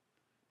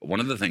 But one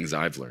of the things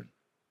I've learned,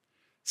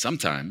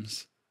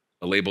 sometimes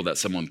a label that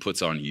someone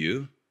puts on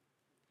you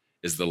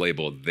is the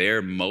label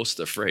they're most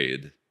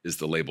afraid is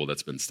the label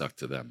that's been stuck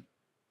to them.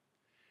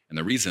 And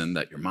the reason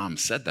that your mom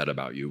said that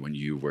about you when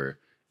you were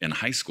in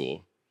high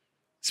school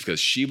is because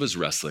she was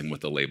wrestling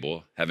with the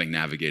label, having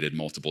navigated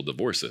multiple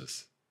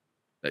divorces,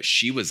 that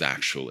she was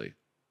actually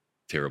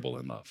terrible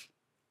in love.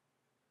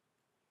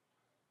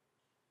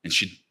 And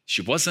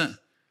she wasn't,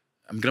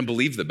 I'm going to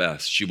believe the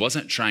best, she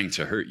wasn't trying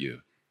to hurt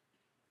you.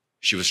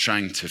 She was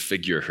trying to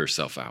figure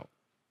herself out.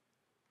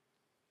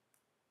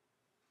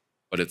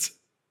 But it's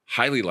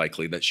highly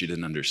likely that she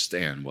didn't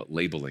understand what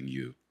labeling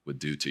you would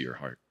do to your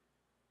heart.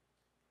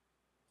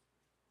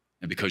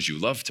 And because you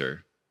loved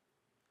her,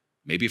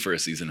 maybe for a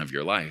season of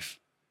your life,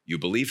 you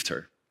believed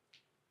her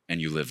and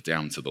you lived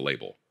down to the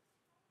label.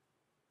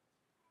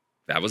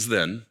 That was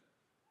then,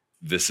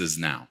 this is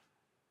now.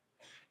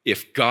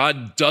 If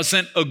God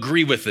doesn't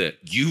agree with it,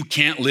 you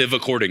can't live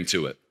according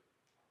to it.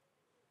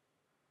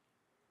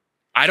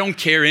 I don't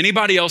care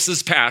anybody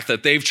else's path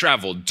that they've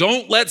traveled.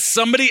 Don't let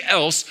somebody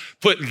else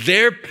put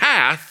their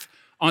path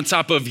on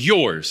top of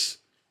yours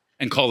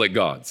and call it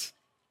God's.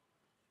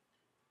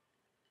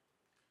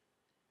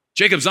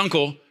 Jacob's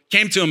uncle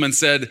came to him and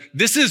said,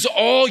 this is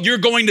all you're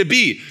going to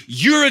be.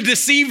 You're a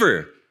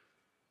deceiver.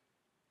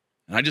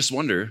 And I just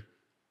wonder,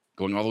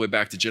 going all the way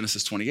back to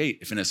Genesis 28,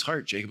 if in his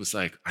heart, Jacob was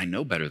like, I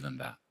know better than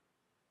that.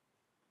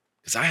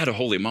 Because I had a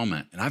holy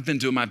moment and I've been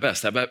doing my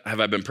best. Have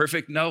I been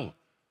perfect? No.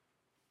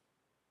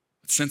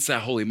 But since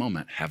that holy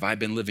moment, have I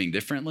been living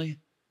differently?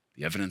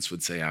 The evidence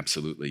would say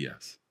absolutely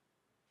yes.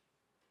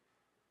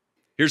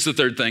 Here's the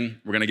third thing.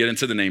 We're going to get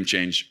into the name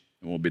change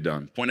and we'll be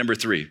done. Point number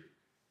 3,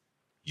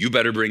 you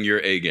better bring your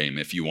A game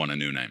if you want a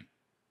new name.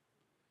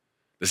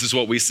 This is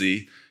what we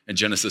see in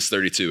Genesis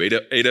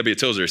 32. A.W.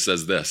 Tozer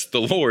says this,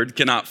 the Lord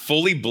cannot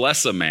fully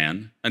bless a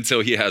man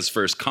until he has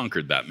first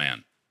conquered that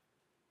man.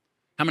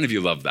 How many of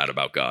you love that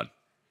about God?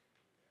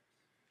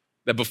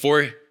 That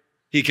before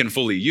he can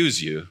fully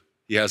use you,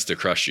 he has to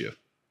crush you.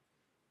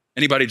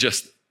 Anybody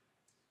just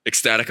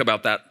ecstatic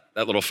about that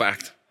little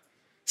fact?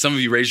 Some of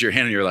you raise your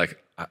hand and you're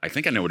like, I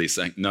think I know what he's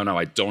saying. No,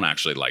 I don't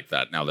actually like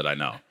that now that I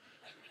know.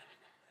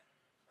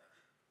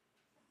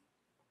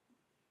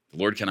 The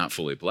Lord cannot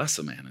fully bless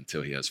a man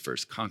until he has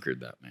first conquered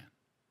that man.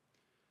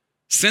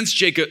 Since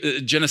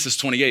Genesis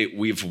 28,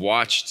 we've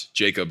watched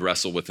Jacob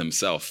wrestle with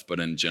himself, but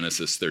in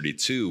Genesis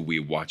 32, we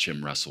watch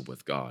him wrestle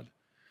with God.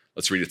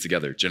 Let's read it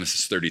together.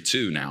 Genesis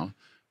 32 now,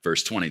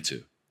 verse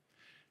 22.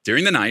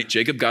 During the night,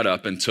 Jacob got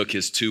up and took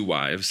his 2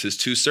 wives, his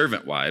 2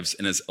 servant wives,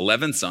 and his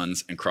 11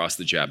 sons and crossed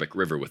the Jabbok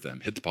River with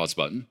them. Hit the pause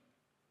button.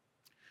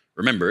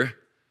 Remember,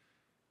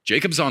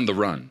 Jacob's on the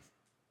run.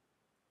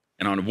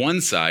 And on one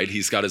side,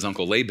 he's got his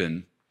uncle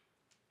Laban,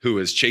 who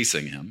is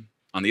chasing him.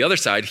 On the other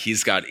side,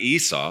 he's got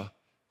Esau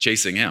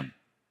chasing him,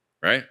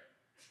 right?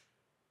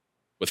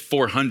 With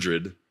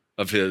 400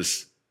 of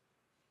his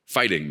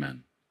fighting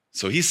men.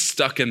 So he's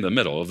stuck in the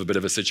middle of a bit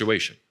of a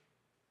situation.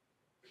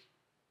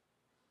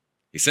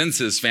 He sends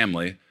his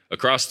family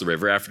across the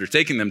river. After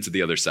taking them to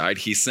the other side,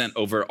 he sent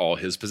over all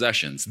his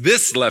possessions.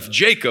 This left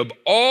Jacob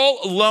all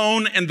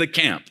alone in the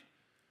camp.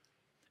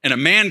 And a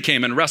man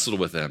came and wrestled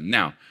with him.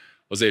 Now,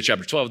 Hosea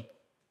chapter 12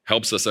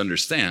 helps us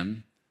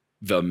understand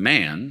the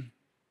man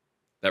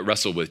that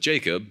wrestled with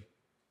Jacob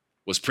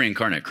was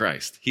pre-incarnate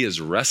Christ. He is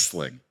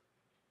wrestling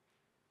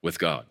with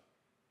God.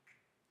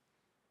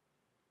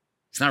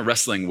 He's not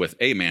wrestling with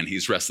a man,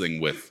 he's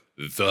wrestling with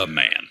the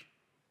man.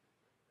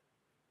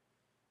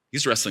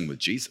 He's wrestling with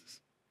Jesus.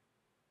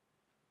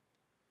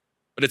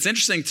 But it's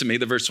interesting to me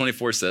that verse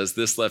 24 says,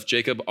 this left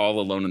Jacob all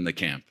alone in the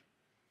camp.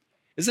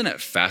 Isn't it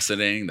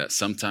fascinating that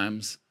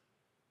sometimes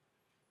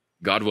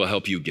God will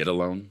help you get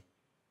alone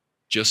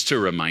just to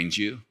remind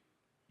you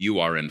you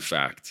are in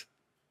fact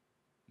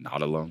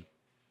not alone?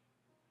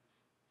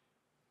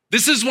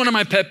 This is one of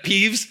my pet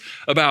peeves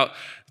about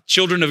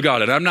children of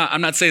God. And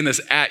I'm not saying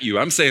this at you.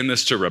 I'm saying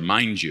this to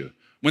remind you.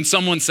 When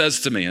someone says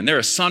to me, and they're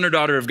a son or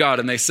daughter of God,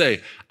 and they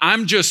say,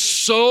 I'm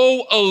just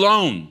so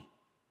alone.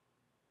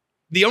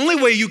 The only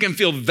way you can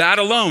feel that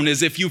alone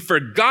is if you've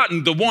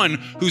forgotten the one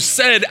who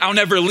said, I'll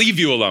never leave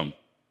you alone.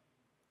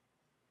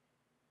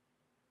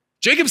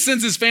 Jacob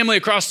sends his family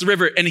across the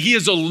river, and he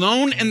is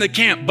alone in the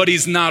camp, but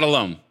he's not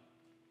alone.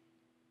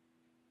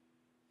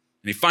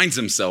 And he finds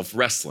himself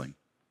wrestling,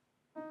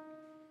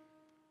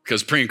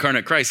 because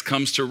pre-incarnate Christ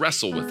comes to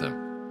wrestle with him.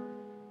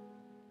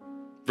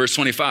 Verse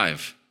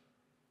 25.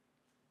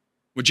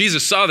 When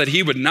Jesus saw that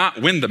he would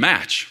not win the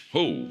match,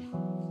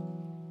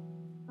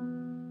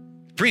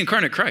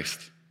 pre-incarnate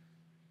Christ,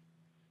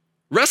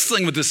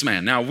 wrestling with this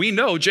man. Now, we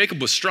know Jacob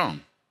was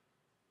strong.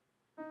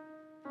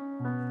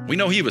 We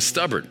know he was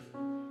stubborn.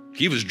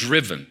 He was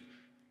driven.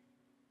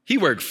 He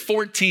worked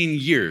 14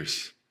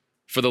 years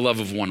for the love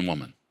of one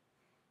woman.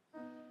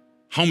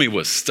 Homie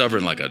was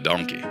stubborn like a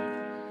donkey.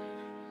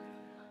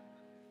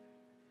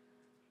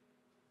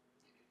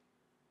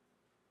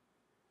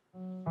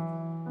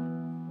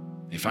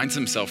 He finds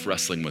himself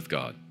wrestling with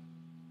God.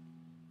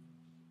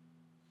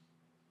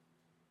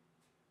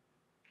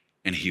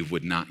 And he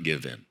would not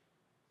give in.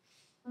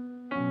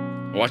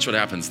 Watch what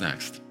happens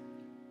next.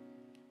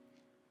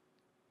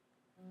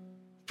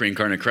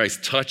 Pre-incarnate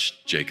Christ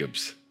touched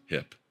Jacob's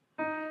hip.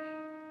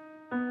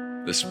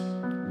 This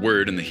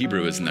word in the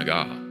Hebrew is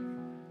nagah.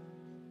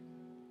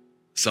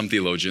 Some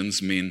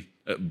theologians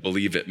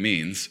believe it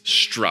means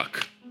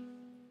struck.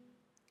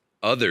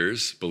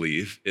 Others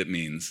believe it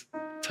means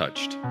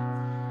touched.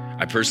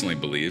 I personally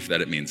believe that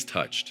it means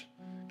touched.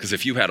 Because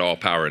if you had all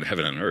power in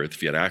heaven and earth,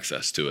 if you had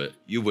access to it,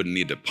 you wouldn't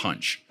need to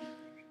punch.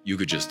 You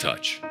could just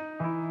touch.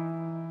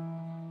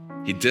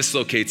 He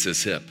dislocates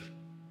his hip,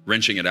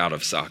 wrenching it out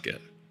of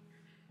socket.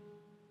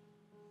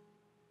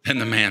 And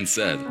the man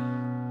said,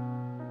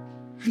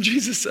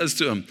 Jesus says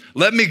to him,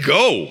 let me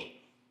go.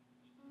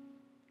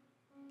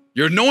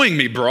 You're annoying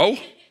me, bro.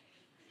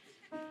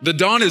 The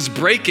dawn is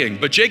breaking.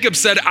 But Jacob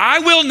said, I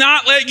will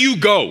not let you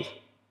go.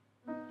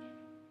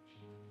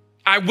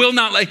 I will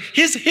not let,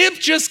 his hip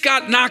just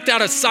got knocked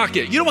out of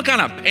socket. You know what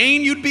kind of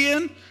pain you'd be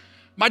in?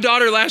 My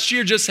daughter last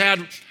year just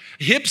had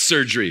hip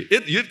surgery.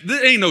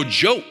 It ain't no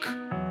joke.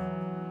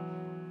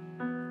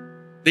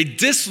 They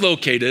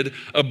dislocated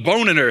a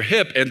bone in her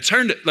hip and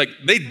turned it,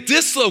 they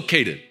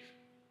dislocated.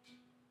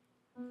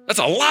 That's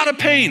a lot of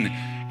pain.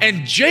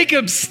 And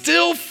Jacob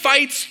still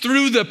fights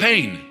through the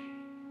pain.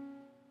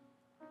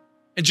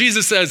 And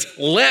Jesus says,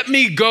 let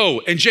me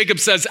go. And Jacob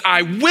says,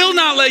 I will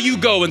not let you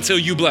go until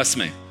you bless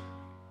me.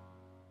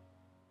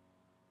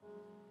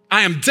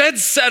 I am dead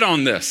set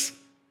on this.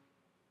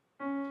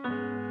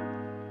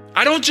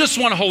 I don't just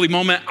want a holy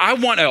moment. I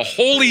want a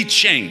holy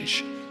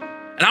change.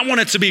 And I want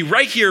it to be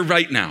right here,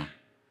 right now.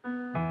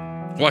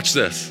 Watch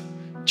this.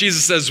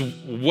 Jesus says,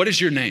 what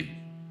is your name?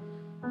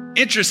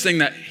 Interesting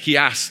that he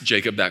asked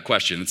Jacob that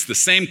question. It's the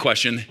same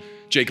question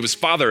Jacob's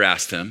father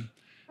asked him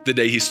the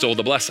day he stole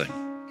the blessing.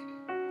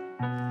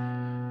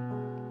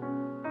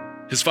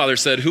 His father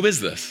said, who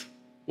is this?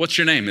 What's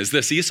your name? Is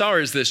this Esau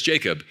or is this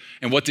Jacob?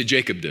 And what did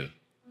Jacob do?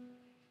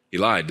 He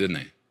lied, didn't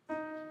he?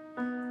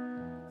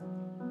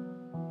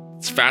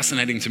 It's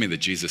fascinating to me that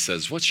Jesus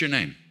says, what's your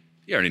name?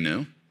 He already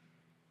knew.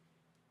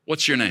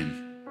 What's your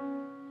name?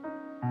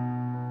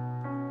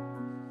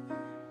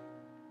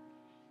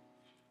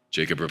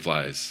 Jacob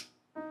replies,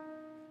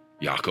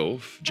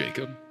 Yaakov,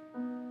 Jacob.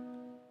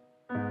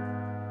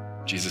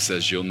 Jesus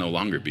says, you'll no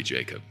longer be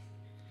Jacob.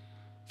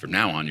 From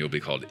now on, you'll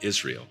be called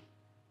Israel,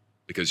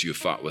 because you have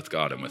fought with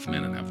God and with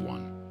men and have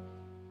won.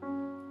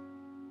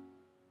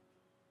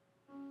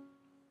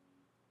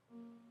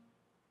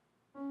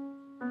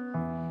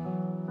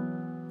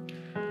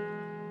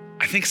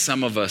 I think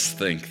some of us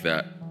think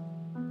that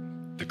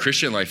the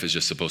Christian life is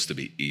just supposed to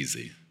be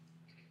easy.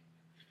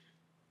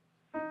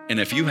 And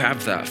if you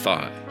have that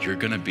thought, you're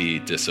going to be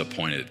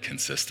disappointed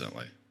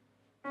consistently.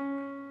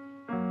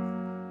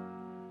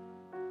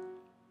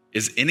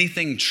 Is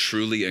anything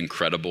truly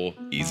incredible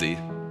easy?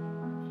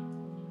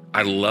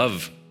 I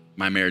love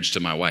my marriage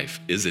to my wife.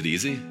 Is it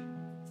easy?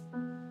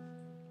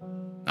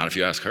 Not if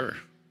you ask her.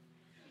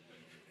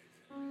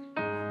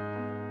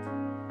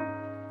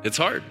 It's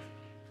hard.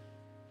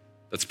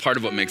 That's part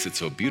of what makes it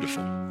so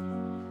beautiful.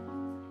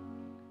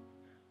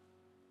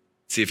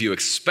 See, if you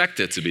expect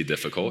it to be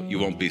difficult, you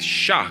won't be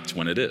shocked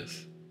when it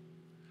is.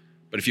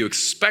 But if you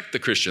expect the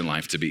Christian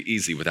life to be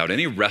easy without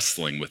any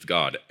wrestling with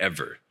God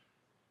ever,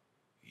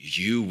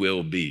 you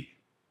will be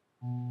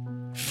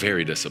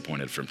very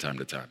disappointed from time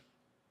to time.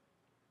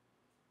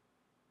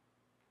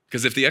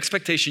 Because if the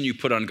expectation you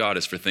put on God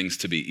is for things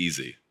to be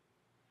easy,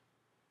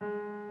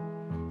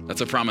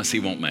 that's a promise he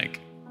won't make.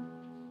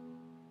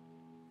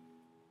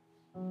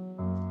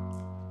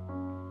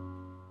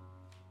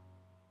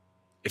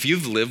 If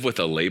you've lived with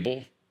a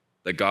label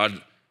that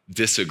God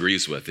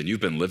disagrees with and you've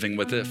been living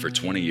with it for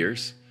 20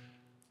 years,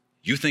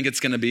 you think it's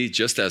going to be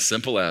just as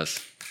simple as,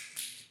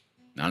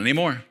 not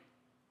anymore.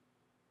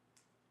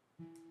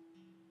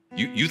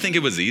 You think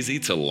it was easy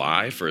to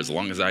lie for as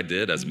long as I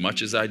did, as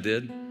much as I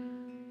did,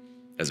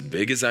 as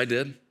big as I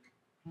did,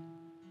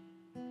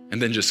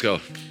 and then just go,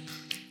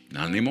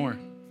 not anymore.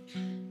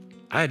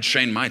 I had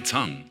trained my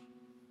tongue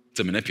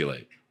to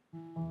manipulate.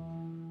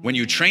 When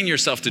you train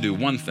yourself to do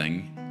one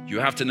thing, you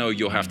have to know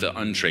you'll have to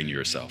untrain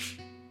yourself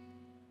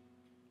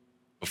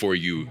before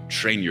you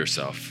train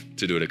yourself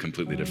to do it a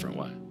completely different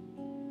way.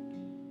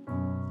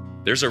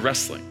 There's a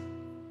wrestling.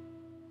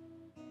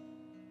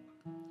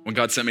 When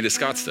God sent me to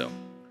Scottsdale,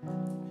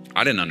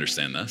 I didn't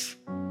understand this,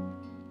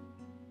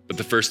 but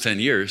the first 10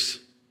 years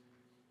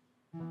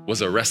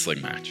was a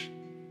wrestling match.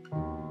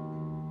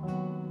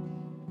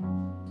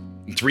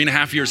 And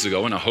 3.5 years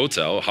ago in a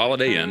hotel, a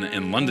Holiday Inn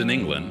in London,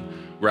 England,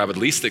 where I would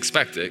least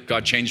expect it,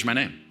 God changed my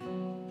name.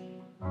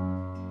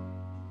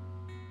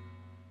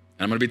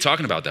 And I'm going to be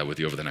talking about that with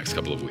you over the next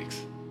couple of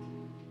weeks.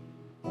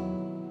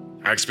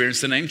 I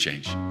experienced a name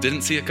change.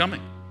 Didn't see it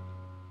coming.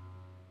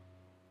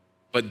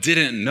 But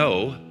didn't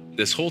know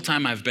this whole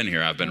time I've been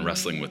here, I've been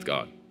wrestling with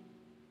God.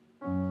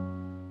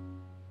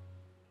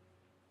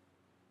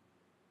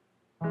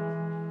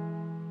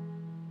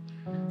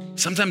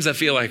 Sometimes I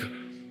feel like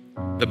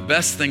the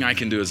best thing I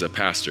can do as a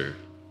pastor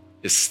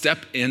is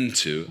step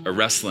into a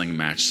wrestling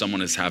match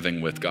someone is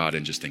having with God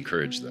and just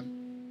encourage them.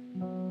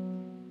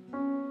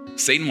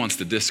 Satan wants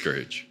to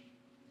discourage.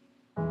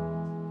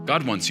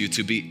 God wants you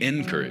to be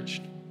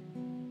encouraged,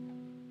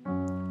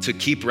 to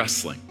keep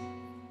wrestling,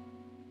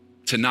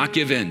 to not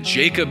give in.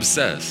 Jacob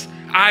says,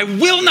 I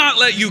will not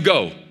let you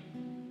go.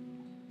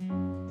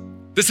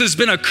 This has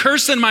been a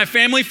curse in my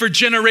family for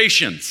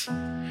generations,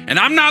 and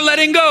I'm not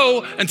letting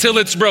go until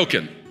it's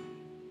broken.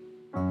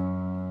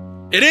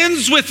 It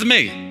ends with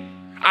me.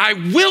 I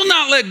will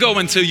not let go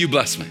until you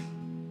bless me.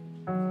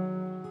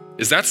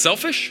 Is that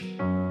selfish?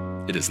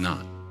 It is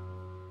not.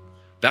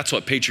 That's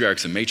what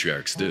patriarchs and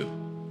matriarchs do.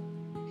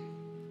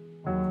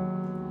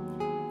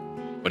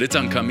 But it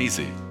doesn't come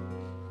easy.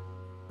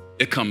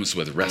 It comes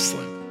with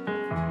wrestling.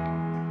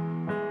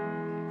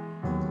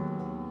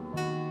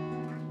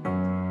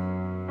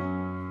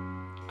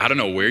 I don't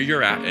know where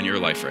you're at in your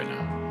life right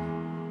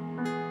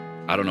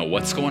now. I don't know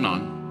what's going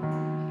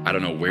on. I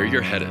don't know where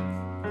you're headed.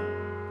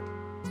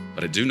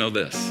 But I do know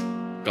this.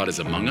 God is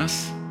among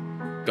us.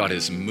 God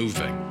is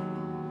moving.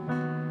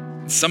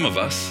 Some of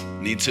us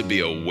need to be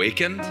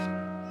awakened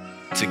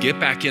to get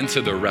back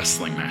into the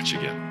wrestling match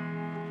again.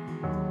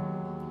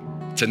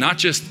 To not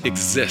just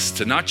exist,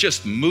 to not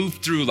just move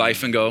through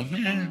life and go,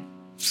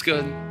 it's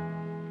good.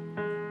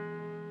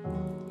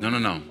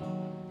 No.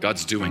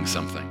 God's doing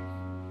something.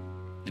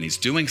 And he's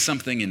doing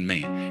something in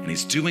me, and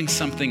he's doing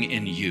something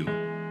in you.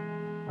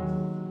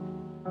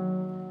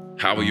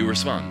 How will you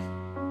respond?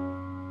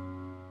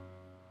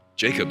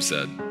 Jacob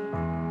said,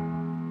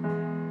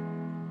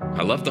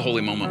 I love the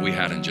holy moment we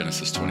had in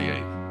Genesis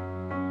 28.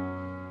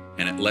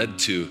 And it led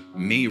to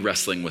me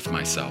wrestling with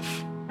myself.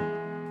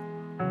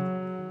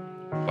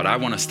 But I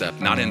want to step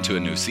not into a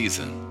new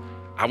season.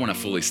 I want to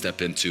fully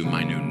step into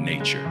my new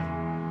nature.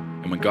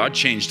 And when God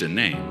changed a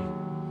name,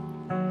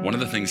 one of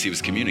the things he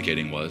was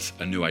communicating was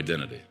a new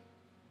identity.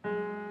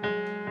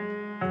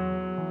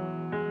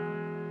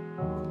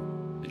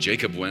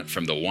 Jacob went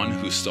from the one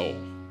who stole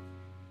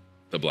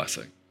the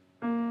blessing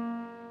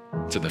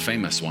to the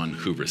famous one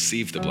who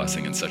received the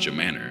blessing in such a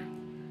manner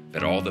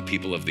that all the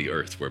people of the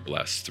earth were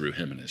blessed through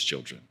him and his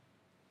children.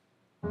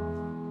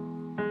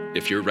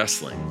 If you're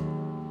wrestling,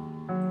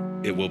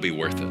 it will be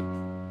worth it.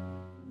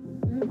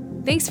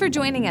 Thanks for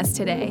joining us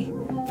today.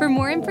 For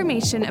more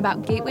information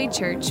about Gateway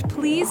Church,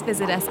 please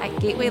visit us at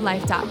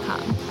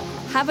gatewaylife.com.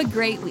 Have a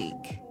great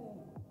week.